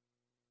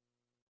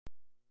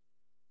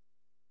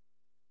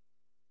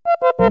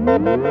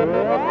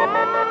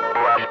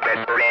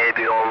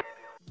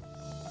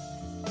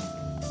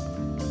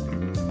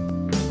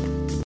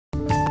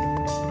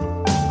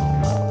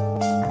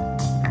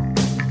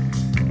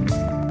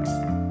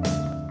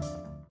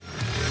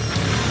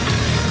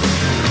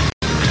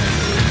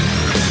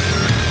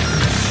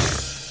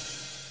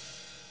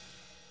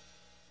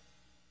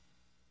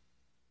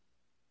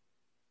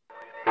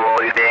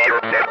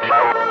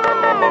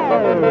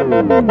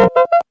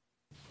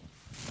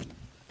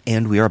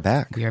 And we are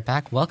back. We are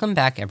back. Welcome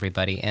back,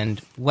 everybody. And,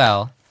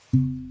 well,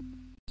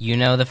 you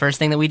know the first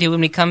thing that we do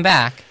when we come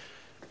back.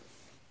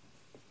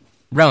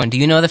 Rowan, do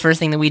you know the first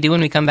thing that we do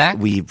when we come back?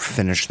 We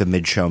finish the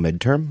mid-show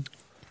midterm.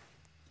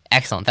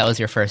 Excellent. That was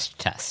your first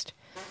test.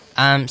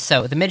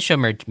 So the mid-show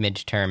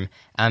midterm,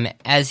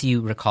 as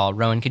you recall,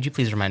 Rowan, could you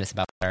please remind us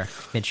about what our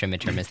mid-show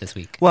midterm is this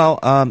week? Well,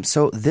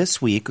 so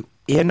this week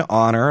in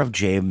honor of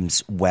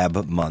James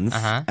Webb Month,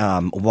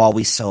 while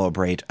we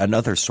celebrate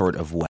another sort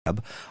of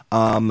Webb,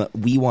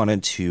 we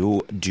wanted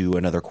to do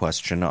another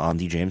question on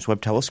the James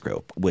Webb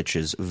Telescope, which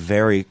is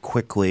very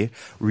quickly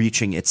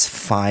reaching its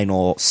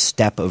final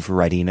step of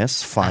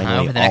readiness.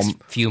 Finally, over the next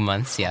few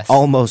months, yes.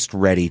 Almost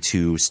ready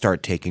to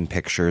start taking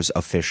pictures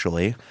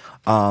officially.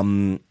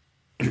 And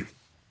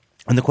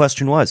the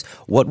question was,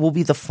 what will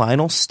be the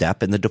final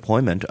step in the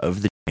deployment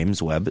of the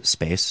James Webb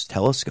Space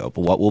Telescope?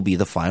 What will be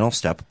the final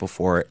step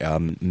before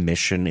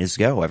mission is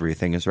go?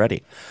 Everything is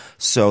ready.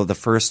 So the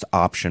first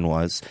option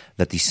was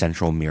that the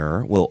central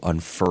mirror will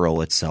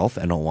unfurl itself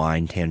and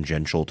align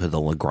tangential to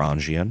the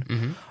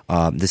Lagrangian.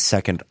 The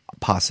second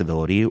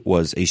possibility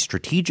was a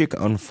strategic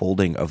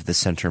unfolding of the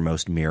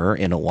centermost mirror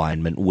in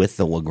alignment with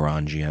the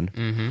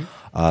Lagrangian.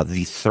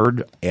 The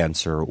third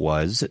answer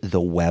was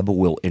the Webb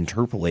will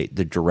interpolate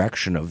the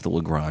direction of the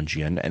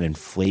Lagrangian and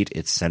inflate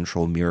its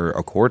central mirror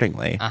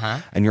accordingly.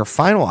 And your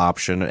final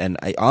option, and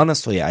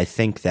I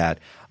think that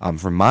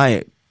from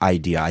my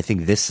idea, I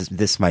think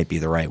this might be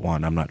the right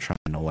one. I'm not trying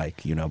to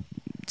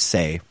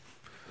say.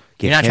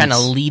 You're not trying to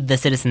lead the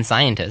citizen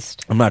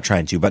scientist. I'm not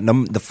trying to, but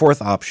the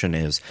fourth option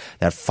is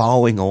that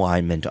following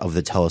alignment of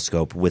the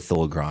telescope with the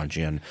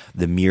Lagrangian,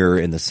 the mirror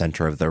in the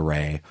center of the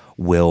array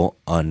will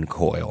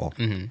uncoil.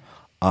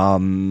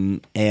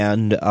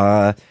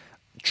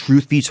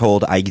 Truth be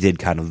told, I did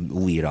kind of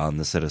lead on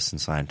the citizen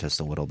scientist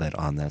a little bit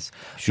on this.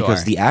 Sure.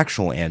 Because the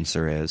actual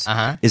answer is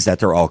that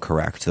they're all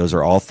correct. Those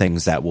are all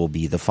things that will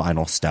be the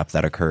final step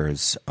that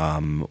occurs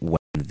when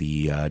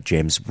the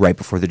right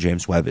before the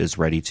James Webb is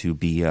ready to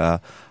be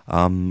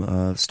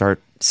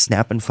start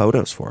snapping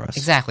photos for us.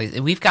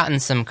 Exactly. We've gotten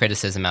some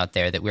criticism out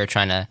there that we're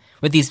trying to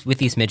with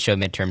these mid-show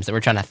midterms that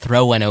we're trying to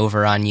throw one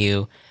over on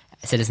you,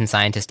 citizen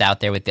scientist out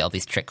there with all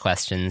these trick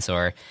questions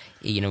or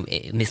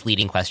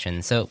misleading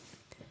questions. So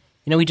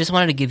we just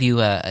wanted to give you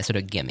a sort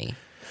of gimme.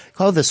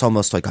 Call this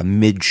almost like a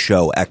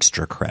mid-show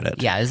extra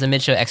credit. Yeah, this is a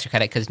mid-show extra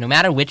credit because no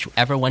matter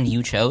whichever one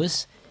you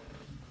chose,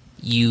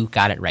 you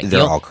got it right.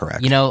 They're all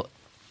correct.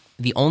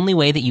 The only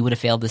way that you would have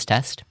failed this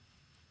test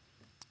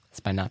is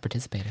by not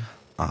participating.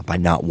 By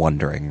not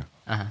wondering.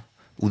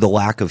 The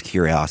lack of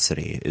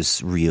curiosity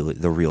is really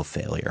the real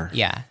failure.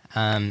 Yeah,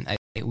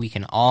 we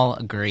can all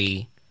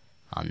agree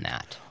on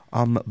that.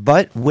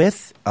 But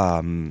with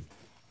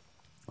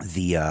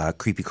the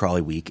Creepy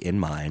Crawly Week in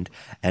mind,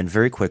 and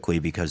very quickly,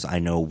 because I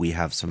know we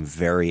have some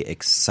very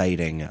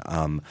exciting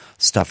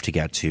stuff to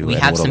get to. We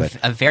have some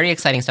very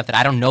exciting stuff that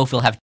I don't know if we'll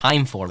have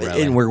time for,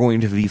 Rowan. And we're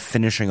going to be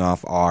finishing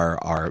off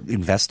our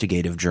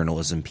investigative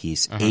journalism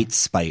piece,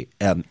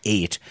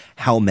 8,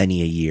 How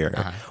Many a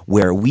Year,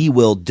 where we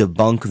will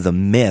debunk the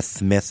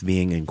myth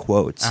being in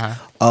quotes,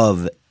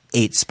 of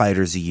 8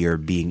 spiders a year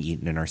being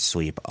eaten in our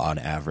sleep on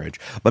average.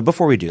 But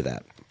before we do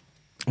that,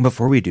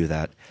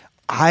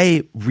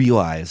 I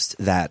realized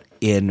that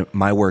in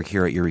my work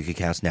here at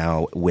EurekaCast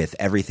now, with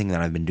everything that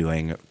I've been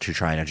doing to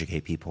try and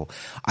educate people,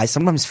 I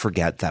sometimes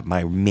forget that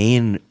my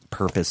main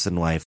purpose in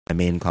life, my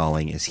main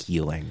calling is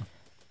healing.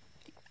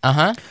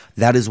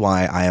 That is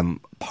why I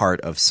am part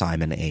of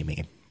Simon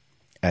Amy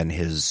and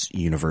his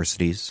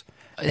universities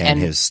and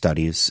his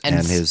studies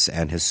and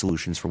his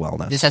solutions for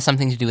wellness. This has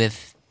something to do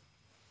with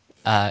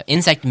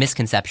insect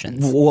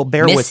misconceptions. Well,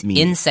 bear with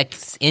me.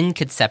 Insects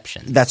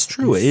inconceptions. That's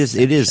true. It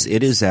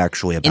is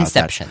actually about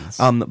Inceptions.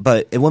 that.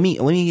 But let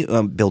me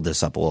build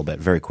this up a little bit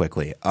very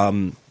quickly.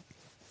 The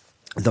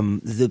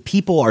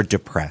people are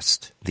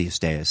depressed these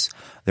days.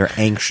 They're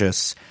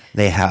anxious.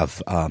 They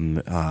have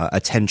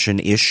attention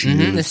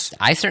issues.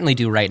 I certainly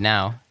do right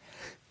now.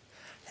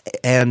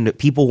 And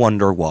people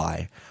wonder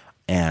why.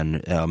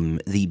 And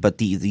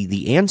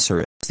the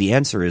answer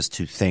is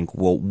to think,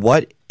 well,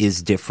 what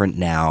is different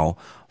now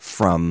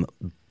from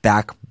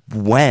back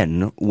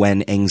when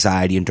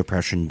anxiety and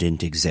depression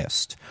didn't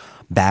exist?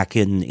 Back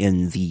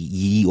in the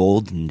ye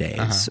olden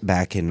days,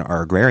 back in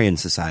our agrarian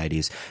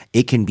societies,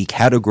 it can be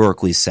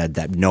categorically said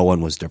that no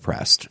one was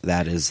depressed.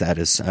 That is,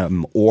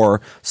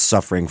 or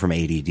suffering from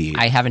ADD.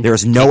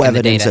 There's no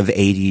evidence of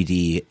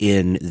ADD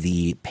in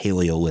the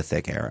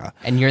Paleolithic era.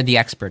 And you're the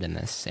expert in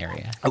this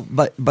area.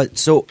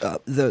 So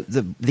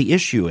the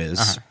issue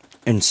is.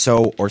 And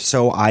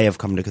so I have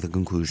come to the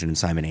conclusion, and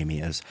Simon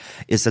Amy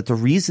is that the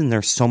reason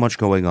there's so much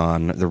going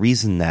on, the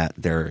reason that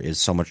there is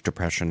so much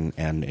depression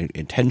and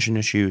attention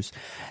issues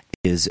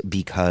is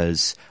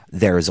because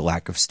there is a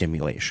lack of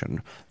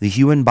stimulation. The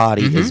human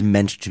body is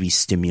meant to be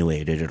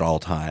stimulated at all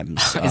times.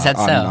 Is that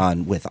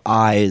so? With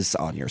eyes,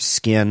 on your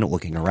skin,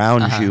 looking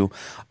around you.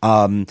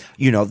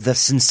 The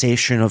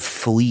sensation of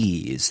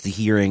fleas, the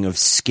hearing of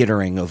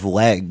skittering of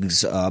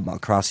legs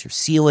across your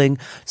ceiling,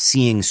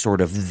 seeing sort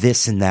of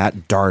this and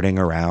that darting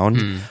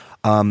around.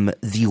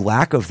 The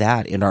lack of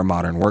that in our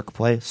modern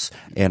workplace,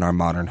 in our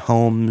modern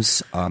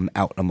homes,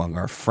 out among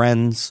our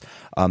friends,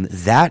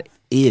 that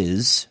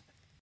is,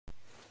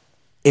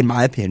 in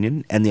my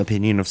opinion, and the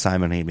opinion of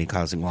Simon Amy,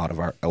 causing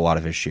a lot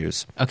of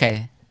issues.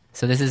 Okay,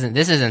 so this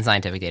isn't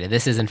scientific data.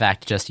 This is in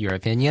fact just your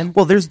opinion.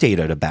 Well, there's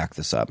data to back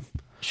this up.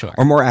 Sure.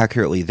 Or more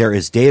accurately, there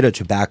is data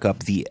to back up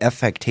the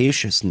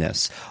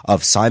effectatiousness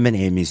of Simon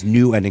Amy's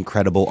new and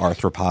incredible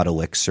arthropod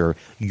elixir,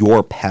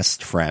 Your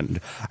Pest Friend.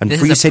 And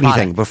This before is you a say product.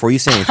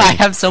 anything, I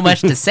have so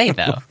much to say,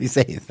 though. before you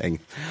say anything,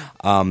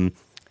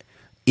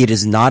 it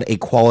is not a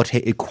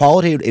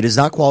qualitative. It is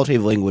not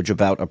qualitative language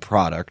about a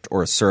product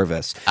or a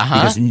service,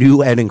 because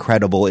new and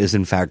incredible is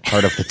in fact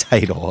part of the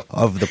title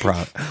of the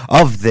product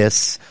of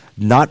this,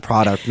 not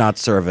product, not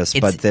service,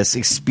 but this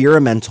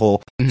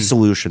experimental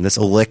solution, this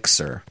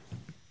elixir.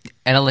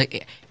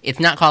 It's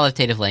not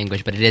qualitative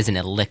language, but it is an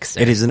elixir.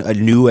 It is a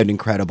new and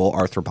incredible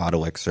arthropod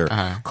elixir,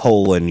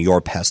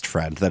 Your Pest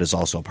Friend, that is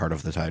also part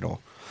of the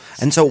title.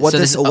 And so what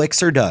this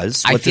elixir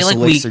does... I feel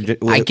like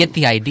I get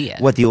the idea.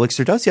 What the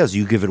elixir does, is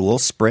you give it a little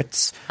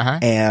spritz,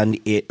 and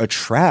it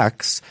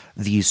attracts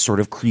these sort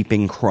of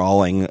creeping,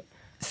 crawling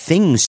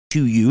things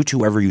to you, to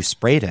whoever you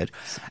sprayed it.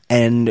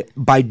 And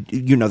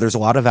there's a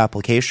lot of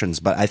applications,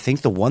 but I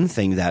think the one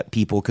thing that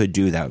people could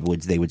do that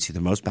they would see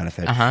the most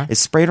benefit is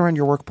spray it around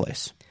your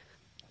workplace.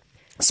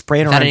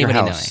 Spray it around your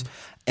house.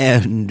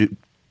 And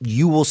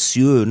you will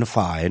soon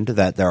find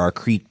that there are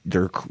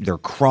there are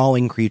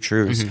crawling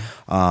creatures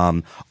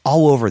all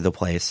over the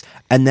place,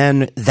 and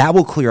then that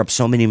will clear up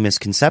so many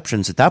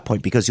misconceptions at that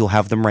point, because you'll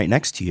have them right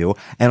next to you,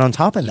 and on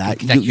top of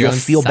that, you'll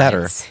feel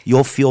better.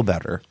 You'll feel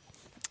better.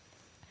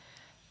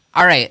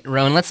 All right,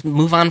 Rowan, let's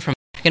move on from.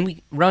 Can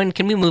we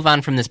move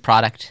on from this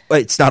product?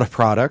 It's not a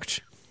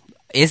product.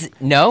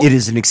 No? It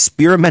is an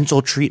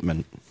experimental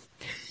treatment.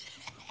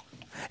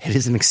 It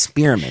is an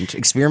experiment.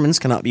 Experiments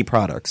cannot be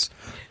products.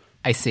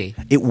 I see.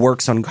 It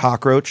works on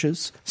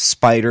cockroaches,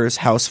 spiders,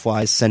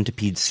 houseflies,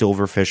 centipedes,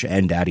 silverfish,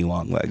 and daddy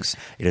longlegs.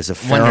 It is a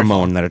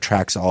pheromone that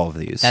attracts all of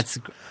these. That's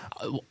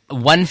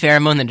one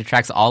pheromone that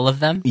attracts all of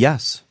them?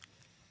 Yes.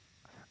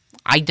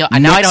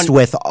 Mixed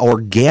with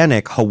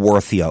organic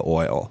Haworthia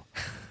oil.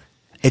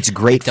 It's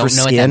great for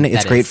skin.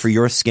 It's great for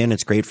your skin.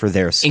 It's great for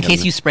their skin. In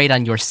case you sprayed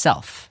on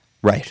yourself.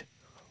 Right.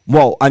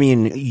 Well, I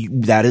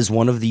mean, that is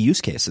one of the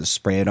use cases.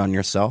 Spray it on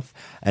yourself,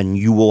 and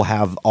you will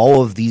have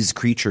all of these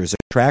creatures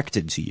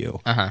attracted to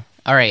you. All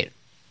right.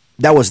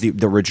 That was the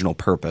original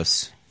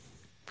purpose.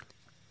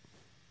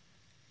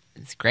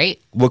 It's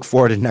great. Look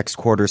forward to next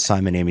quarter's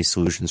Simon Amy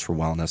Solutions for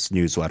Wellness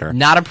newsletter.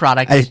 Not a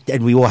product.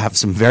 And we will have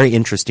some very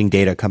interesting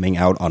data coming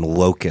out on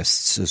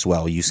locusts as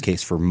well, use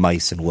case for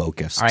mice and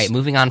locusts. All right,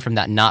 moving on from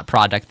that not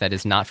product that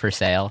is not for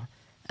sale,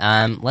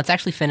 let's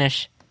actually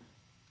finish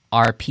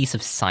our piece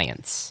of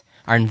science,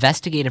 our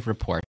investigative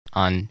report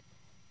on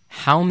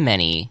how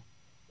many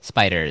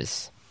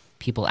spiders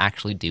people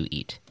actually do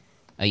eat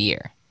a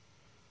year.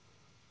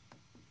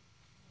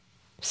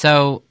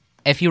 So,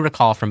 if you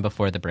recall from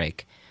before the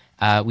break,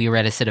 we were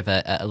at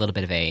a little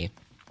bit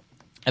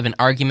of an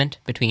argument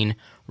between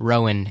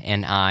Rowan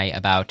and I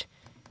about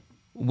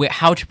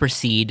how to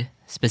proceed,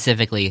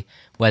 specifically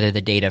whether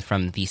the data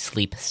from the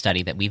sleep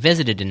study that we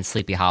visited in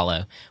Sleepy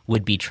Hollow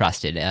would be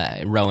trusted.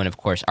 Rowan, of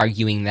course,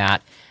 arguing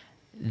that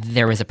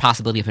there was a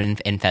possibility of an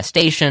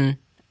infestation,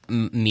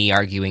 me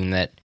arguing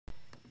that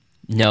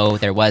no,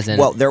 there wasn't.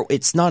 Well,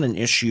 it's not an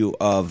issue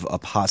of a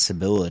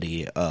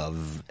possibility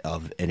of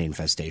an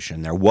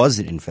infestation. There was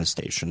an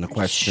infestation. The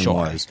question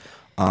was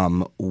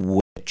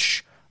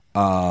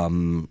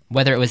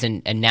whether it was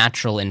a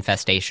natural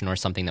infestation or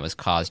something that was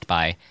caused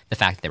by the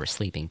fact that there were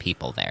sleeping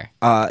people there.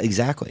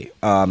 Exactly.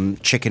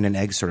 Chicken and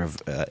egg sort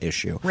of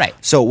issue. Right.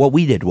 So what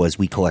we did was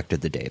we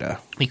collected the data.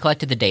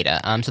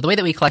 So the way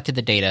that we collected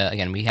the data,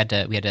 again, we had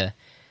to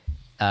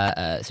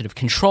sort of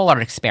control our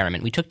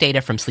experiment. We took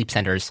data from sleep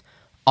centers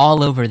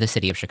all over the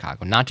city of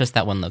Chicago, not just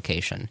that one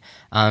location.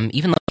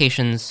 Even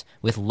locations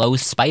with low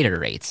spider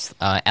rates,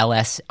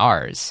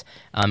 LSRs,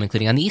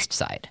 including on the east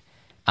side.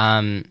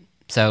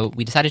 So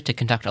we decided to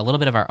conduct a little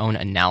bit of our own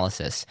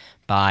analysis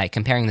by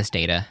comparing this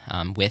data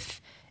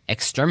with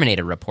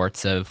exterminator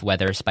reports of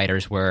whether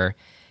spiders were,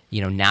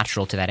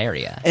 natural to that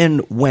area.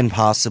 And when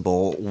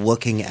possible,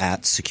 looking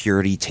at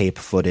security tape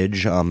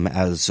footage,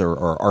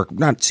 or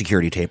not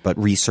security tape, but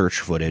research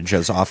footage,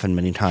 as often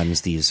many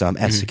times these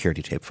as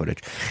security tape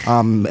footage,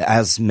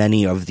 as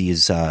many of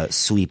these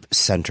sleep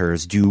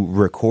centers do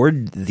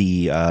record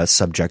the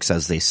subjects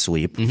as they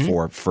sleep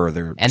for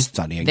further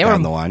studying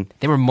down the line.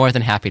 They were more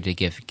than happy to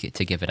give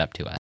it up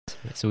to us.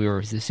 So we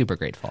were super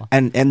grateful.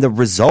 And the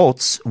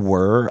results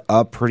were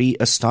pretty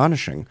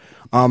astonishing.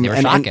 They were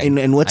shocking,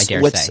 and let's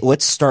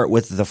start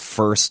with the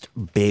first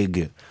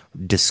big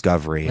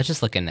discovery. Let's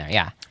just look in there,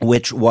 yeah.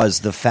 Which was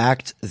the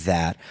fact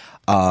that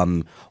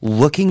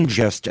looking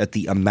just at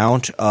the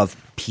amount of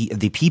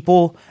the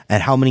people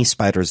and how many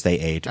spiders they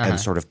ate and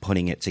sort of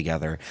putting it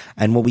together,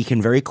 and what we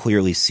can very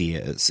clearly see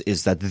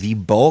is that the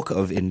bulk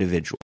of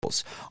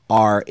individuals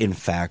are in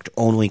fact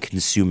only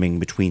consuming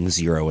between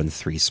 0 and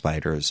 3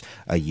 spiders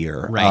a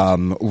year. Right.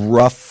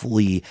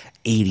 Roughly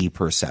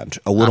 80%,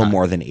 a little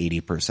more than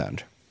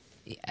 80%.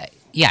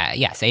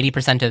 Yes,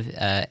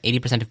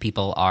 80% of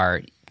people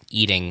are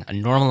eating a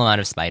normal amount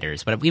of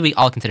spiders, what we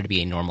all consider to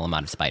be a normal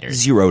amount of spiders.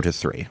 0 to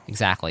 3.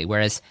 Exactly.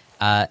 Whereas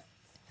that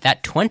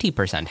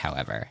 20%,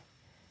 however,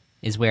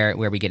 is where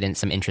we get in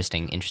some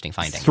interesting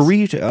findings.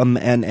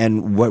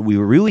 And what we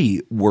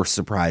really were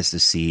surprised to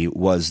see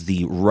was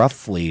the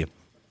roughly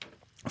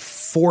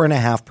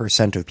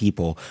 4.5% of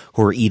people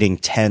who are eating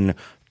 10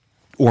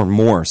 or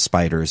more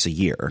spiders a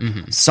year.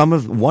 Some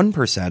of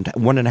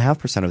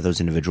 1.5% of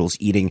those individuals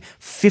eating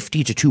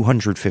 50 to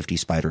 250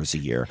 spiders a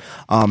year.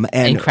 And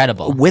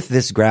incredible. With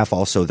this graph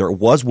also, there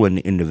was one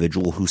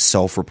individual who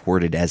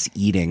self-reported as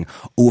eating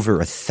over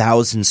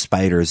 1,000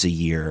 spiders a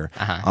year,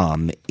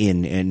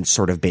 in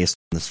sort of based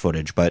on this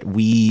footage. But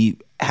we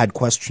had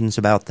questions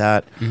about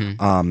that,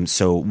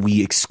 so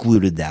we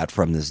excluded that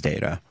from this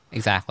data.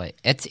 Exactly.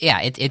 It's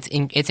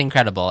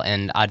incredible,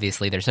 and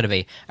obviously there's sort of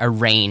a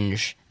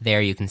range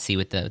there you can see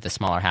with the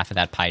smaller half of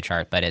that pie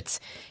chart, but it's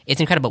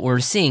incredible. What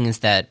we're seeing is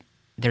that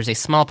there's a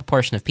small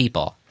proportion of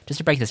people, just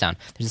to break this down,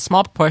 there's a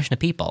small proportion of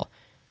people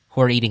who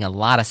are eating a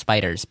lot of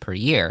spiders per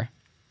year,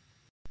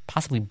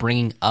 possibly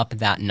bringing up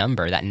that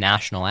number, that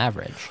national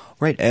average.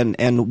 Right, and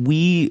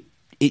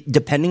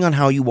depending on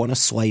how you want to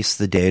slice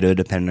the data,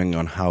 depending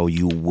on how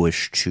you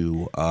wish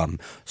to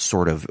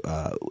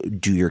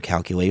do your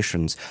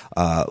calculations,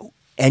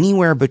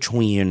 anywhere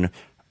between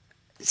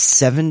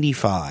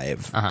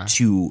 75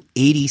 to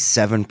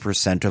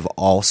 87% of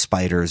all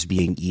spiders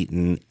being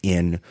eaten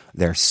in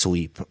their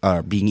sleep,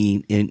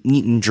 being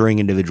eaten during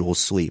individual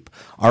sleep,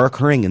 are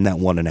occurring in that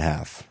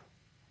 1.5.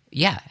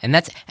 Yeah, and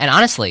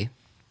honestly,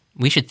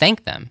 we should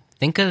thank them.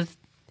 Think of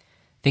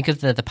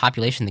the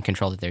population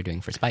control that they're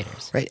doing for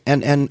spiders. Right.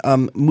 And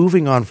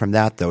moving on from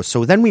that, though,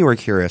 so then we were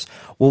curious,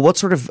 well, what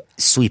sort of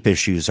sleep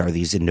issues are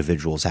these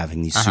individuals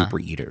having, these super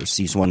eaters,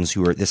 these ones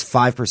who are, this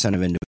 5%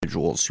 of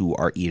individuals who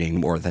are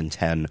eating more than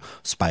 10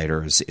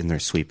 spiders in their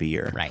sleep a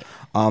year? Right.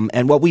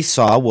 And what we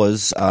saw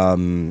was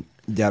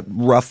that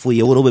roughly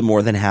a little bit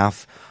more than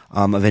half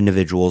of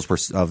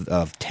individuals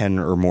of 10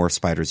 or more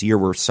spiders a year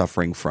were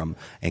suffering from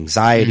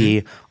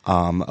anxiety,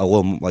 a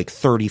little like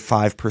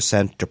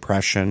 35%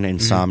 depression,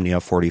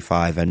 insomnia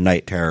 45, and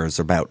night terrors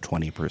about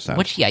 20%.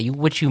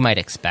 Which you might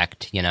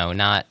expect,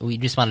 we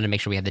just wanted to make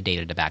sure we had the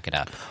data to back it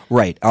up.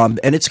 Right. And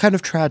it's kind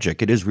of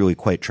tragic. It is really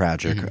quite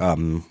tragic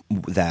because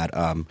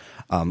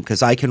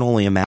I can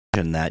only imagine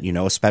that,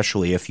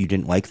 especially if you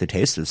didn't like the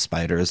taste of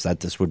spiders,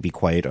 that this would be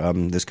quite,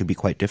 this could be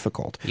quite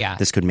difficult. Yeah.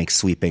 This could make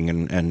sleeping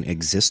and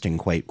existing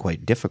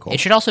quite difficult. It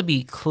should also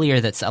be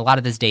clear that a lot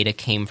of this data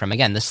came from,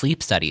 again, the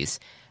sleep studies.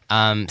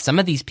 Some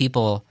of these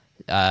people,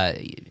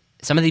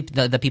 some of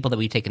the people that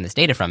we've taken this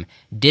data from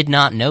did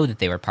not know that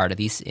they were part of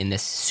this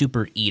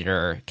super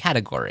eater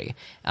category.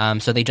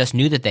 So they just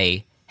knew that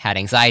they had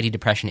anxiety,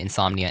 depression,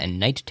 insomnia, and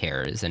night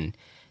terrors, and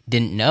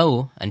didn't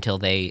know until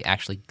they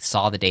actually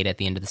saw the data at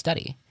the end of the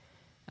study.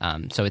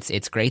 So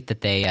it's great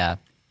that it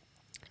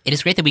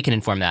is great that we can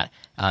inform that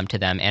to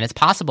them, and it's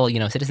possible,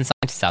 citizen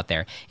scientists out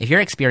there, if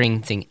you're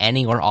experiencing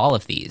any or all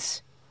of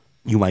these,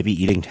 you might be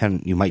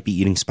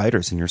eating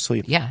spiders in your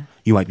sleep. Yeah,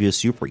 you might be a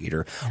super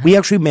eater. We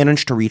actually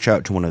managed to reach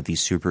out to one of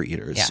these super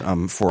eaters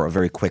for a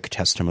very quick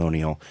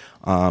testimonial.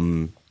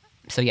 So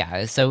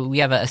we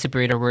have a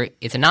super eater where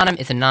it's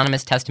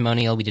anonymous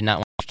testimonial. We did not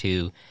want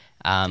to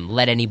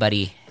let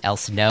anybody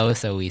else know,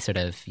 so we sort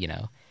of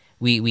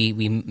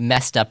We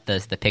messed up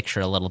the picture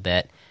a little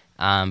bit,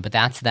 but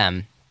that's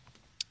them,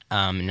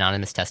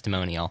 anonymous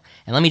testimonial.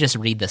 And let me just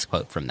read this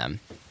quote from them.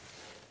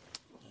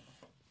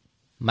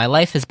 "My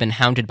life has been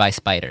hounded by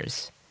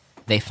spiders.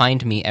 They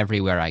find me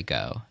everywhere I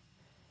go.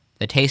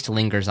 The taste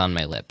lingers on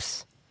my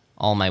lips,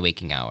 all my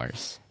waking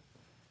hours.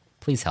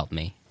 Please help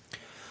me."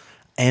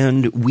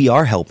 And we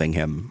are helping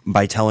him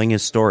by telling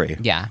his story.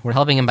 Yeah, we're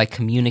helping him by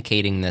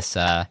communicating this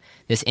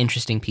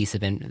interesting piece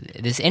of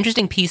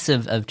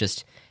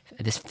just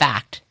this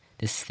fact,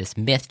 this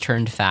myth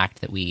turned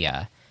fact that we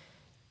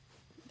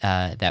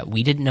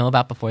didn't know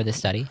about before this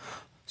study.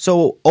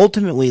 So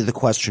ultimately, the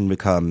question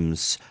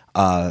becomes: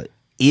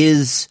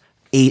 is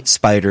 8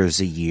 spiders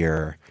a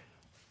year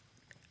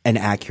an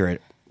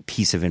accurate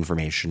piece of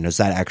information? Does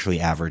that actually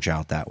average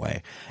out that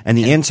way? And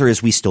the answer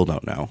is we still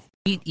don't know.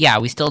 We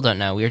still don't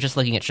know. We were just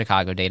looking at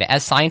Chicago data.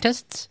 As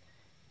scientists,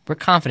 we're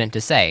confident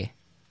to say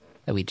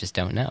that we just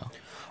don't know.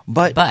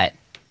 But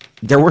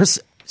there was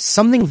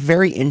something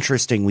very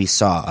interesting we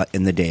saw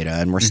in the data,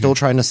 and we're still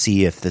trying to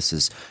see if this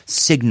is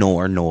signal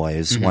or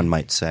noise, one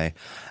might say.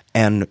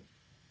 And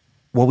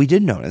what we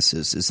did notice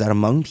is that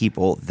among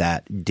people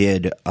that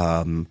did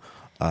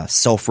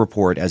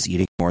self-report as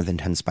eating more than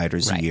 10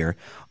 spiders a year,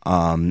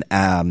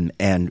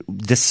 and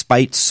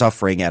despite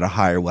suffering at a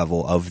higher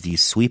level of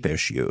these sleep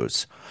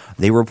issues,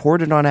 they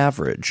reported on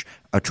average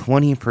a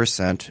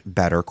 20%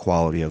 better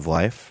quality of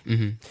life,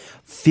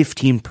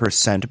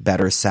 15%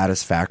 better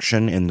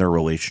satisfaction in their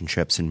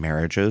relationships and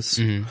marriages,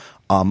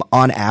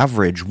 on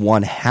average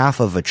 1/2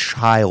 of a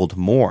child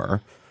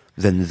more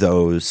than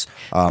those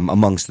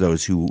amongst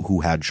those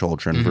who had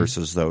children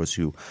versus those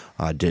who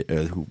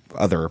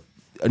other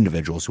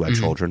individuals who had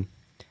children.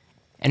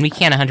 And we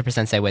can't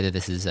 100% say whether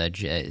this is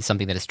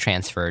something that is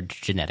transferred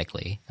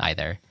genetically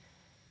either.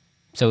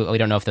 So we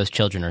don't know if those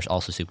children are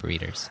also super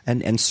eaters.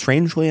 And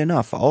strangely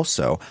enough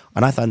also,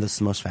 and I find this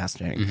the most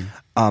fascinating,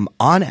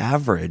 on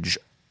average,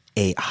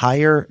 a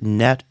higher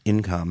net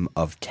income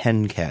of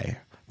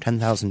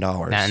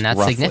 $10,000. And that's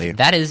roughly.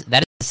 that is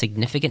a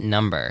significant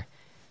number.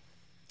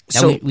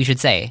 Now, So- we should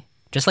say,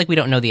 just like we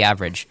don't know the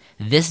average,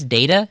 this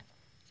data,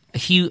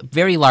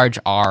 very large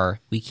R,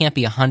 we can't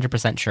be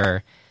 100%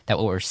 sure that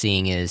what we're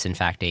seeing is, in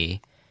fact, a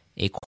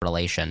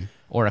correlation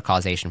or a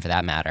causation for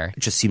that matter.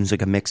 It just seems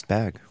like a mixed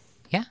bag.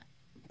 Yeah.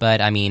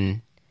 But, I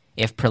mean,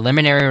 if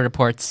preliminary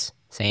reports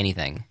say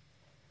anything,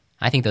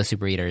 I think those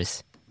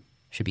supereaters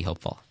should be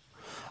hopeful.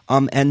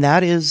 And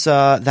that is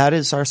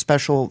our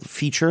special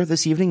feature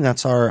this evening.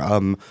 That's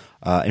our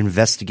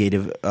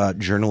investigative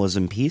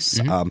journalism piece.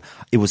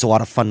 It was a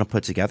lot of fun to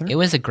put together. It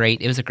was a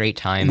great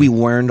time. We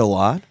learned a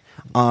lot.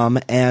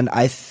 And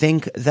I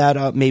think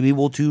that maybe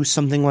we'll do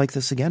something like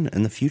this again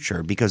in the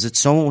future because it's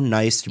so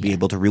nice to be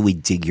able to really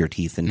dig your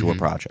teeth into a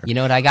project. You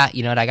know what I got?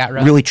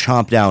 Rob? Really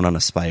chomp down on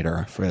a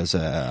spider, as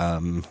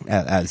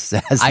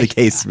the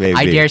case may be.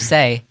 I dare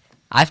say,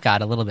 I've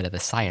got a little bit of a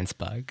science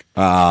bug.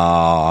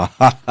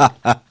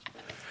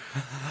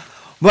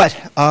 But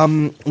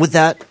with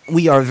that,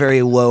 we are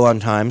very low on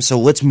time, so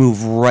let's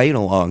move right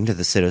along to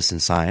the citizen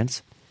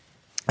science.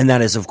 And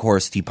that is, of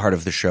course, the part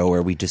of the show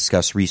where we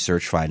discuss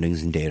research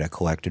findings and data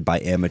collected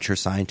by amateur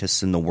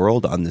scientists in the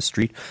world on the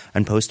street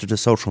and posted to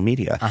social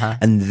media.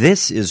 And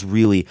this is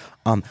really,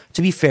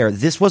 to be fair,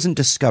 this wasn't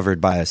discovered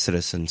by a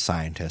citizen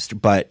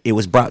scientist, but it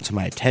was brought to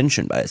my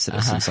attention by a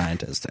citizen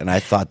scientist. And I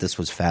thought this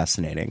was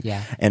fascinating.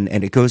 Yeah. And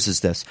it goes as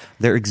this.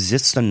 There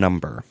exists a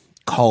number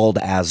called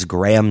as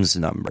Graham's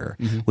number,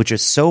 which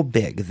is so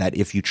big that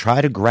if you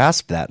try to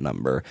grasp that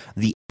number,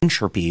 the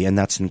entropy, and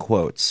that's in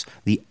quotes,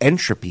 the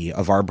entropy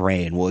of our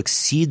brain will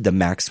exceed the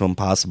maximum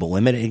possible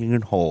limit it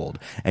can hold,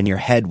 and your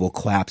head will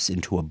collapse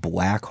into a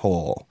black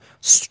hole.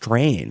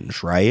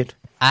 Strange, right?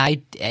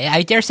 I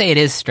dare say it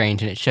is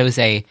strange, and it shows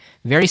a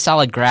very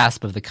solid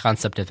grasp of the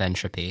concept of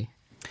entropy.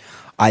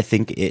 I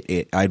think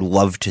I'd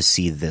love to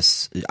see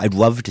this. I'd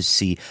love to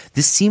see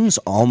this. Seems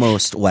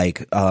almost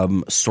like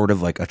sort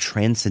of like a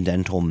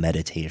transcendental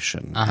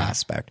meditation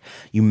aspect.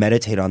 You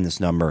meditate on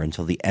this number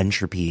until the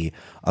entropy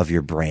of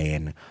your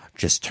brain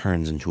just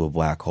turns into a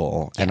black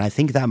hole, and I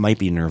think that might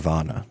be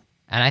nirvana.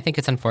 And I think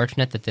it's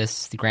unfortunate that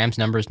the Graham's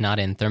number is not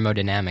in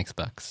thermodynamics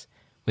books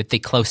with the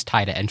close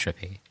tie to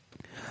entropy.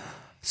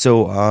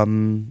 So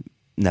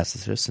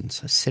that's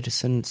the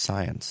citizen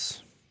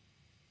science.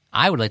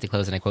 I would like to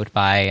close in a quote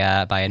by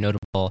a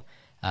notable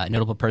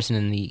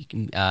person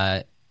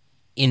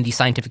in the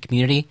scientific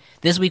community.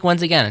 This week,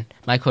 once again,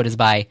 my quote is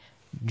by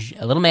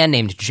a little man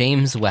named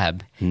James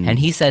Webb, and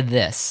he said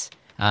this.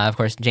 Of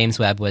course, James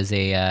Webb was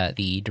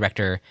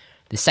the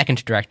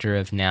second director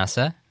of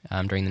NASA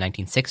during the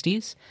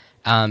 1960s,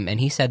 and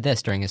he said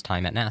this during his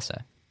time at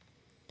NASA: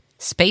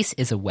 "Space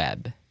is a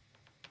web,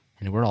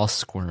 and we're all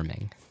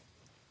squirming."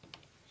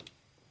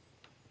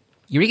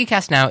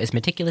 EurekaCast Now is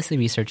meticulously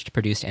researched,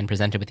 produced, and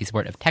presented with the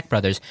support of Tech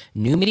Brothers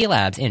New Media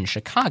Labs in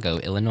Chicago,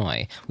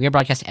 Illinois. We are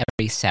broadcast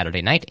every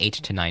Saturday night, 8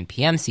 to 9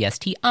 p.m.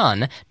 CST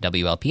on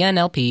WLPN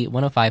LP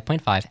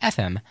 105.5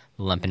 FM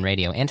Lumpen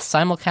Radio, and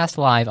simulcast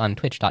live on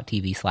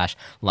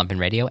twitch.tv/Lumpen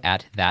Radio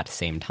at that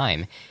same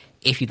time.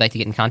 If you'd like to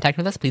get in contact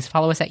with us, please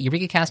follow us at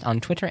EurekaCast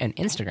on Twitter and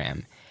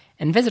Instagram.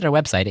 And visit our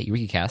website at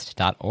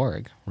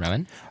eurekacast.org.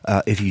 Rowan?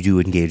 If you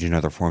do engage in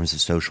other forms of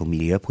social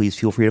media, please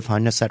feel free to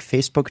find us at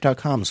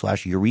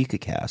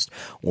facebook.com/EurekaCast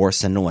or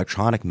send an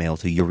electronic mail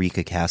to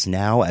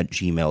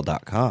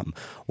eurekacastnow@gmail.com,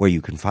 where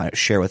you can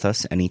share with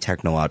us any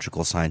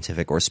technological,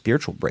 scientific, or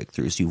spiritual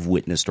breakthroughs you've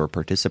witnessed or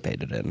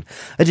participated in.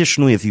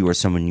 Additionally, if you or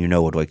someone you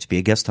know would like to be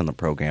a guest on the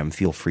program,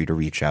 feel free to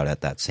reach out at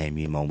that same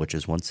email, which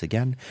is once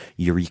again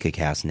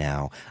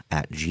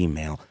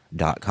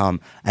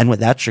eurekacastnow@gmail.com. And with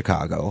that,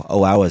 Chicago,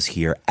 allow us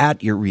here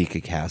at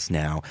EurekaCast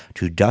Now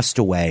to dust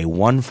away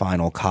one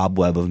final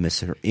cobweb of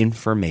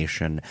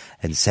misinformation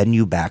and send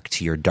you back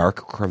to your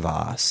dark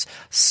crevasse,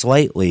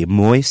 slightly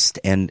moist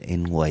and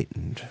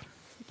enlightened.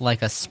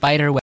 Like a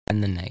spider web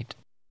in the night.